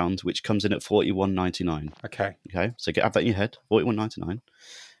county ground, which comes in at $41.99. Okay. Okay, so have that in your head, $41.99.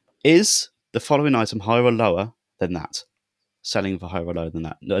 Is the following item higher or lower than that? Selling for higher or lower than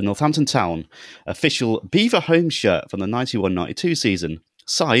that? The Northampton Town official Beaver home shirt from the 91-92 season,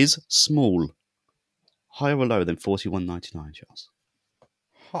 size small. Higher or lower than $41.99, Charles?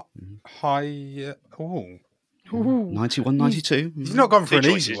 High. Oh. 91-92? You've not gone for an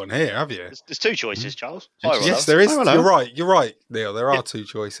Two easy choices. one here, have you? There's two choices, Charles. Higher or Yes, lower? there is. Oh, hello. You're right. You're right, Neil. There are two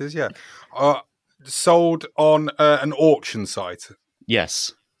choices. Yeah. Sold on an auction site.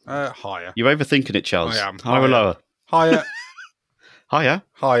 Yes. Higher. You're overthinking it, Charles. I am. Higher or Higher. lower? Higher. Higher.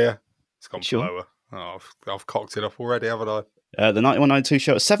 Higher. It's gone Sure. for lower. Oh, I've cocked it up already, haven't I? The 91-92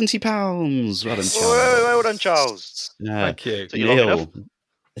 show at £70. Well done, Charles. Well done, Charles. Yeah. Thank you. So you're long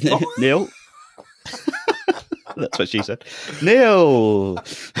Neil. Neil. That's what she said. Neil.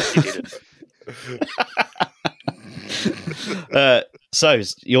 You didn't. So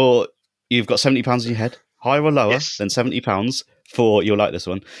you've got £70 in your head. Higher or lower Yes. than £70 for, you'll like this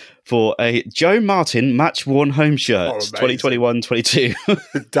one, for a Joe Martin match worn home shirt, Oh, amazing.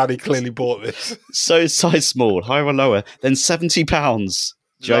 2021-22. Daddy clearly bought this. So size small, higher or lower than £70.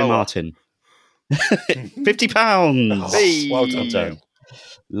 Joe Lower. Martin. £50. Oh, well done, Well done. Neil.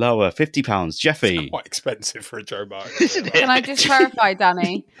 Lower, £50. Jeffy. Quite expensive for a Joe Martin. Isn't it? Can I just clarify,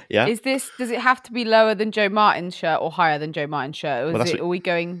 Danny? Yeah. Does it have to be lower than Joe Martin's shirt or higher than Joe Martin's shirt? Or Well, that's are we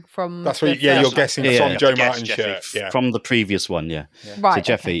going from? That's the what. Yeah, first you're one? guessing Yeah, from yeah. Joe Guess, Martin's Jeffy. shirt. Yeah. From the previous one, yeah. Right. So,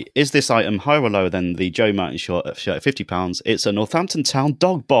 Jeffy, is this item higher or lower than the Joe Martin shirt at £50? It's a Northampton Town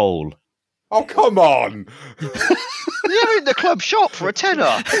dog bowl. Oh, come on. You're in the club shop for a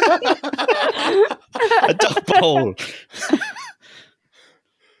tenner. A dog bowl.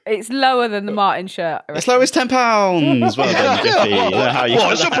 It's lower than the Martin shirt. I As reckon. low as £10. Well done, Jeffy. You know how you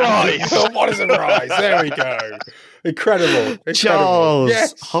What a surprise. Oh, what a surprise. There we go. Incredible. Incredible. Charles,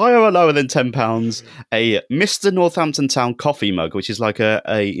 Yes. higher or lower than £10? A Mr. Northampton Town coffee mug, which is like a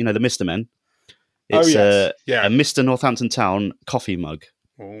the Mr. Men. Oh, It's yes. Yeah. a Mr. Northampton Town coffee mug.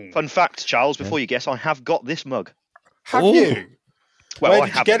 Ooh. Fun fact, Charles, before you guess, I have got this mug. Have Ooh. you? Well, Where I did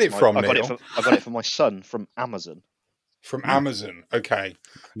you haven't. get it from, I got Neil? it I got it for my son from Amazon. From Amazon. Okay.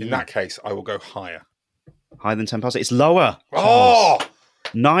 In that case, I will go higher. Higher than £10? It's lower. Oh,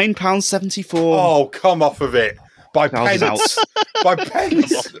 £9.74. oh, come off of it. By Charles is pence. By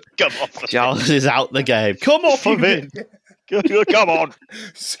pence. Come on. Charles is out the game. Come off of it. Come on.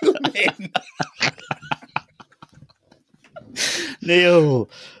 Zoom in. Neil.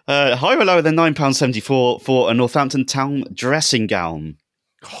 Higher or lower than £9.74 for a Northampton Town dressing gown?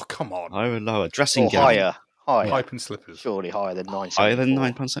 Oh, come on. Higher or lower? Dressing Or gown. higher. Higher. Pipe and slippers. Surely higher than 9. Higher than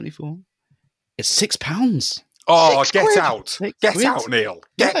 £9.74? It's £6. Oh, £6 get quid. out. £6 Get quid. out, Neil.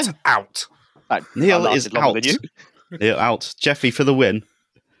 Get Yeah. out. Neil I is lasted longer out. than you. Neil out. Jeffy for the win.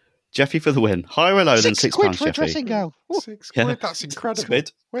 Jeffy for the win. Higher or lower than £6 £6, for a Jeffy? dressing gown. Ooh. £6 Yeah. quid. That's incredible.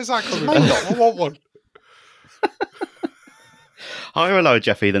 Quid. Where's that coming from? I want one. Higher or lower,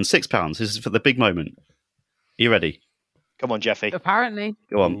 Jeffy, than £6? This is for the big moment. Are you ready? Come on, Jeffy. Apparently.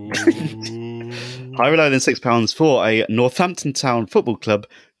 Go on. Higher or lower than £6 for a Northampton Town Football Club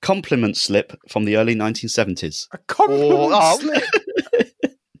compliment slip from the early 1970s. A compliment slip.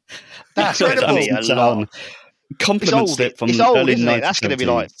 That's going to be a lot. Compliment slip from it's the old, early isn't 1970s. it? That's going to be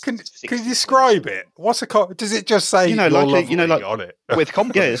like. Can you describe it? What's a does it just say like on it? With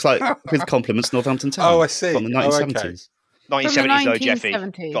compliments. Yeah, it's like with compliments, Northampton Town. Oh, I see. From the 1970s. Okay. 1970s though, Jeffy.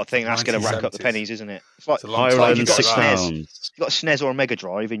 1970s. Got to think that's going to rack up the 1970s. pennies, isn't it? It's like, It's a long Higher or time. lower like than you've got a £6. SNES. You've got a SNES or a Mega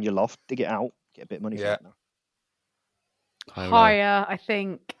Drive in your loft. Dig it out. Get a bit of money Yeah. for it. Higher or lower? Higher, I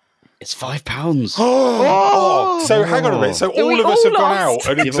think. It's £5. Oh, so hang on a minute. So So we all of us have all gone lost.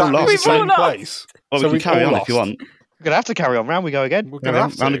 out at You've all exactly the lost. same We've all lost. place. Well, So we we've can carry all on if you lost. want. We're going to have to carry on. Round we go again. We're going to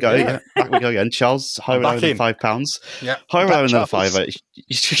have to. Round to go. Yeah. Back we go again. Charles, higher or back lower than in. £5. Yeah. Higher or Back lower than a Charles.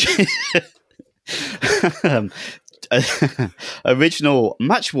 £5. Original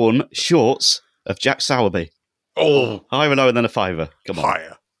match-worn shorts of Jack Sowerby. Oh, Higher or lower than a £5. Come on.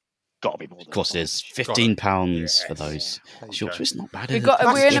 higher. Got to be more than Of course it is. Got £15 Yes. for those There you shorts. go. It's not bad. We're That's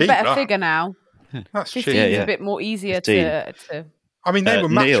in a cheap, better that. figure now. That's 15 cheap. Yeah, is yeah. a bit more easier 15. to. I mean, they were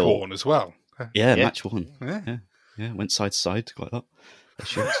match Neil. worn as well. Yeah, Yeah. match one. Yeah. Yeah, went side to side quite a lot. Those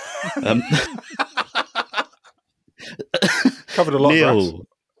shorts. Covered a lot of ground.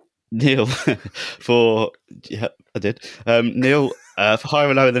 Neil, for I did. Neil, for higher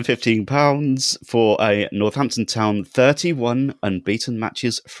or lower than £15 for a Northampton Town 31 unbeaten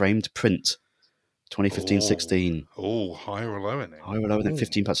matches framed print, 2015-16. Oh, higher or lower, Neil? Higher or lower than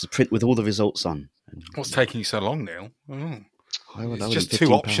 £15. It's a print with all the results on. What's taking you so long, Neil? Oh. Higher or It's lower just than two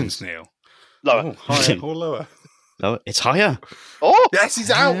 £15. options, Neil. Lower. Oh, higher or lower? No, it's higher. Oh, Yes,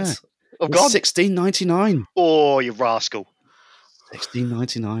 he's out. Yeah. I've gone. £16.99. Oh, you rascal.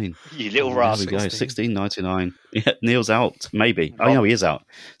 £16.99. You little There we rascal. go. £16.99. Yeah, Neil's out. Maybe. Oh no, he is out.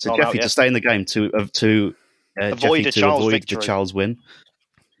 So Not Jeffy out, yeah. to stay in the game to Avoid Jeffy a to Charles avoid victory. the Charles win.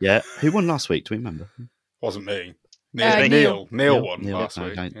 Yeah. Who won last week? Do we remember? Wasn't me. Neil. Neil won last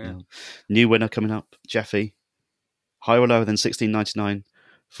week. Okay, Yeah. Neil. New winner coming up. Jeffy. Higher or lower than £16.99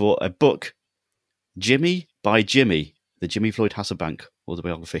 for a book. Jimmy by Jimmy. The Jimmy Floyd Hasselbank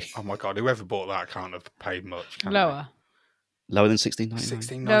autobiography. Oh my god! Whoever bought that can't have paid much. can Lower. Lower than they?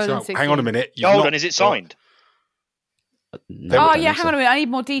 £16.99. Lower than Hang on a 16. minute. You've Hold not on, is it got- signed? No, Oh I don't yeah, think hang so. on a minute. I need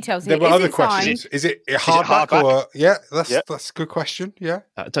more details. There Here. were Is other it signed? questions. Is it hardback hardback? or? Yeah, that's Yeah. a good question. Yeah.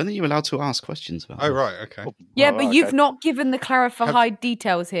 I don't think you're allowed to ask questions about Oh it. right. Okay. Yeah, Oh, but okay. you've not given the clarified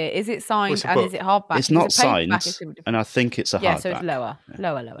details here. Is it signed it's a and book. is it hardback? It's If not a paperback, signed, it's gonna be and I think it's a yeah, hardback. so it's lower.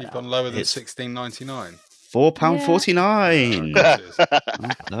 You've gone lower than It's- £16.99.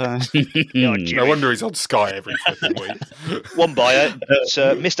 £4.49. No wonder he's on Sky every fucking week. One buyer, it's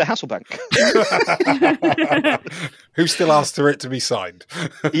Mr. Hasselbank. Who still asked for it to be signed?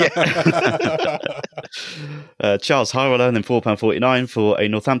 Yeah. Charles, higher or lower than £4.49 for a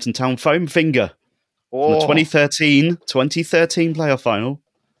Northampton Town foam finger from the Oh, 2013 playoff final.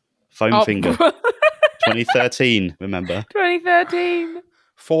 Foam Oh. finger. 2013, remember? 2013.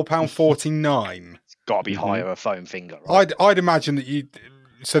 £4.49. got to be higher a foam finger. Right? I'd imagine that you.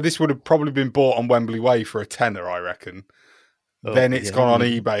 So this would have probably been bought on Wembley Way for a tenner, I reckon. Oh, Then it's yeah. gone on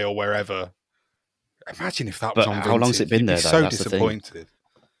eBay or wherever. Imagine if that was But on how long's it Vintage. been You'd be there, though? So That's the thing. disappointed.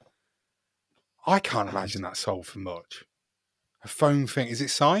 I can't imagine that sold for much. A foam thing. Is it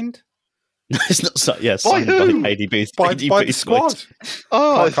signed? It's not so, yeah, By signed who? by AD Booth. By AD the Booth squad.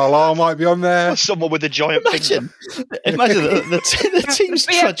 Oh, Like Carlisle might be on there. someone with a giant finger. Imagine the team's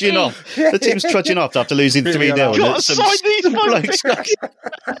BFT. trudging off. The team's trudging off after losing Really 3-0. allowed. Gotta sign these foam blokes fingers.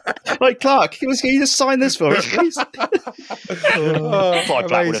 like Clark, can you just sign this for us, please? Oh, My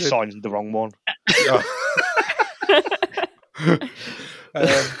black would have amazing. signed the wrong one.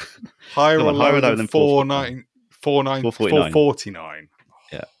 Higher Come or on, higher lower or lower than than 449. 449.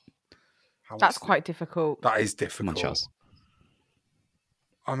 How That's much- quite difficult. That is Come difficult. on, Charles.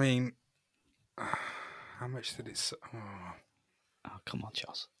 I mean, how much did it? Oh, come on,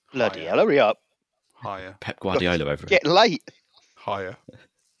 Charles. Bloody hell, hurry up. Higher, Pep Guardiola over it. Get late. higher.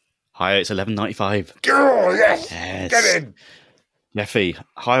 Higher, it's £11.95. Oh yes, Yes. get in. Jeffy,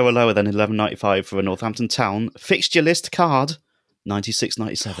 higher or lower than £11.95 for a Northampton Town fixture list card,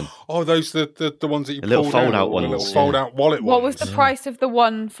 96.97. Oh, those the ones that you The little pulled fold-out out, the ones, little yeah. fold-out wallet What ones. was the price of the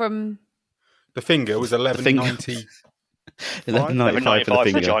one from? The finger was £11.90. £11.95 for the £11.95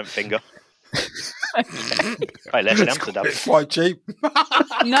 finger. giant finger. Hey, less in Amsterdam. It's quite cheap.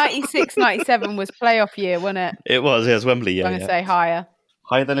 96, 97 was playoff year, wasn't it? It was, yeah, it was Wembley, yeah. I'm going to yeah. say higher.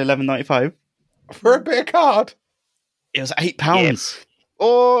 Higher than £11.95? For a bit of card. It was £8.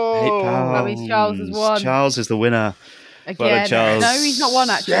 Oh, £8. That means Charles has won. Charles is the winner. Again. Charles. No, he's not won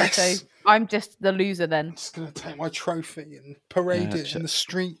actually. Yes. So I'm just the loser then. I'm just going to take my trophy and parade Yeah, it in the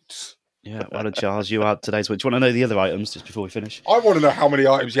streets. Yeah, well done, Charles. You are today's one. Do you want to know the other items just before we finish? I want to know how many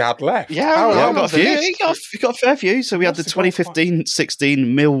items you had left. I've got a few. You got a fair few. So we had the 2015-16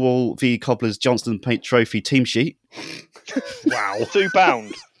 Millwall v Cobblers Johnston Paint Trophy team sheet. Wow. £2.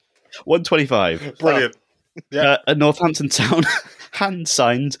 125. Brilliant. Yeah. A Northampton Town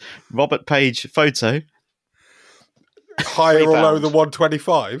hand-signed Robert Page photo. Higher or lower than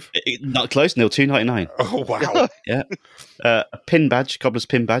 125? Not close, nil, 299. Oh, wow. Yeah. A pin badge, Cobblers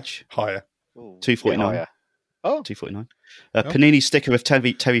pin badge. Higher. 249. Yeah, oh. 249. A Panini sticker of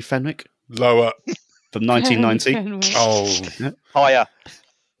Terry Fenwick. Lower. From 1990. Oh. Yeah. Higher.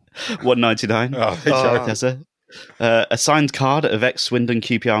 199. A signed card of ex-Swindon,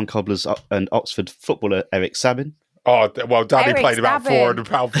 QPR and Cobblers and Oxford footballer Eric Sabin. Oh, well, Danny Eric played about Sabin.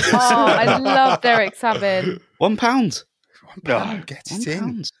 £400 for this. Oh, I loved Eric Sabin. £1. £1. Get it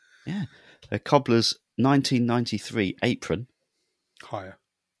in. Yeah. A Cobblers 1993 apron. Higher.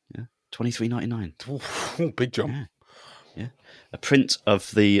 Yeah. $23.99. Oh, big jump. Yeah. A print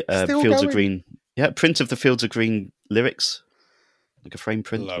of the Fields of Green. Yeah, print of the Fields of Green lyrics. Like a frame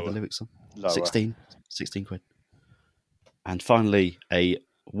print of the lyrics on. Lower. 16 quid. And finally, a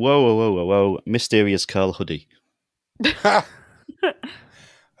whoa, mysterious curl hoodie.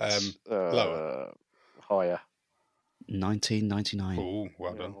 Lower. Higher. $19.99. Oh,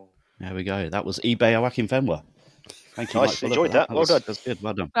 well done. There we go. That was eBay Awakin Fenwa. Thank you. Nice. Mike. Enjoyed that. Well done. That's good.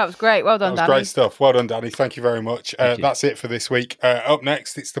 Well done. That was great. Well done, That was Danny. great stuff. Well done, Danny. Thank you very much. Thank you. That's it for this week. Up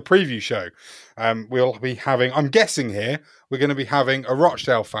next, it's the preview show. We'll be having, I'm guessing here, we're going to be having a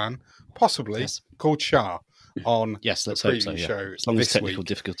Rochdale fan, possibly, called Shah, on Yes, let's the hope preview so. Yeah. show As long as this technical week.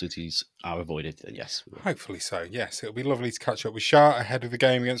 difficulties are avoided, then yes. Hopefully so, yes. It'll be lovely to catch up with Shah ahead of the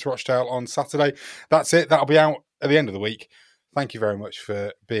game against Rochdale on Saturday. That's it. That'll be out at the end of the week. Thank you very much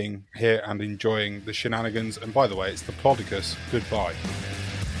for being here and enjoying the shenanigans. And by the way, it's the Plodicus. Goodbye.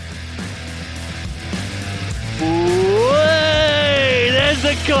 Way! There's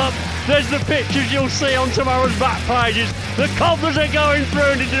the cup. There's the pictures you'll see on tomorrow's back pages. The Cobblers are going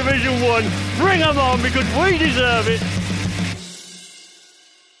through into Division 1. Bring them on because we deserve it.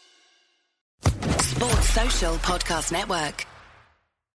 Sports Social Podcast Network.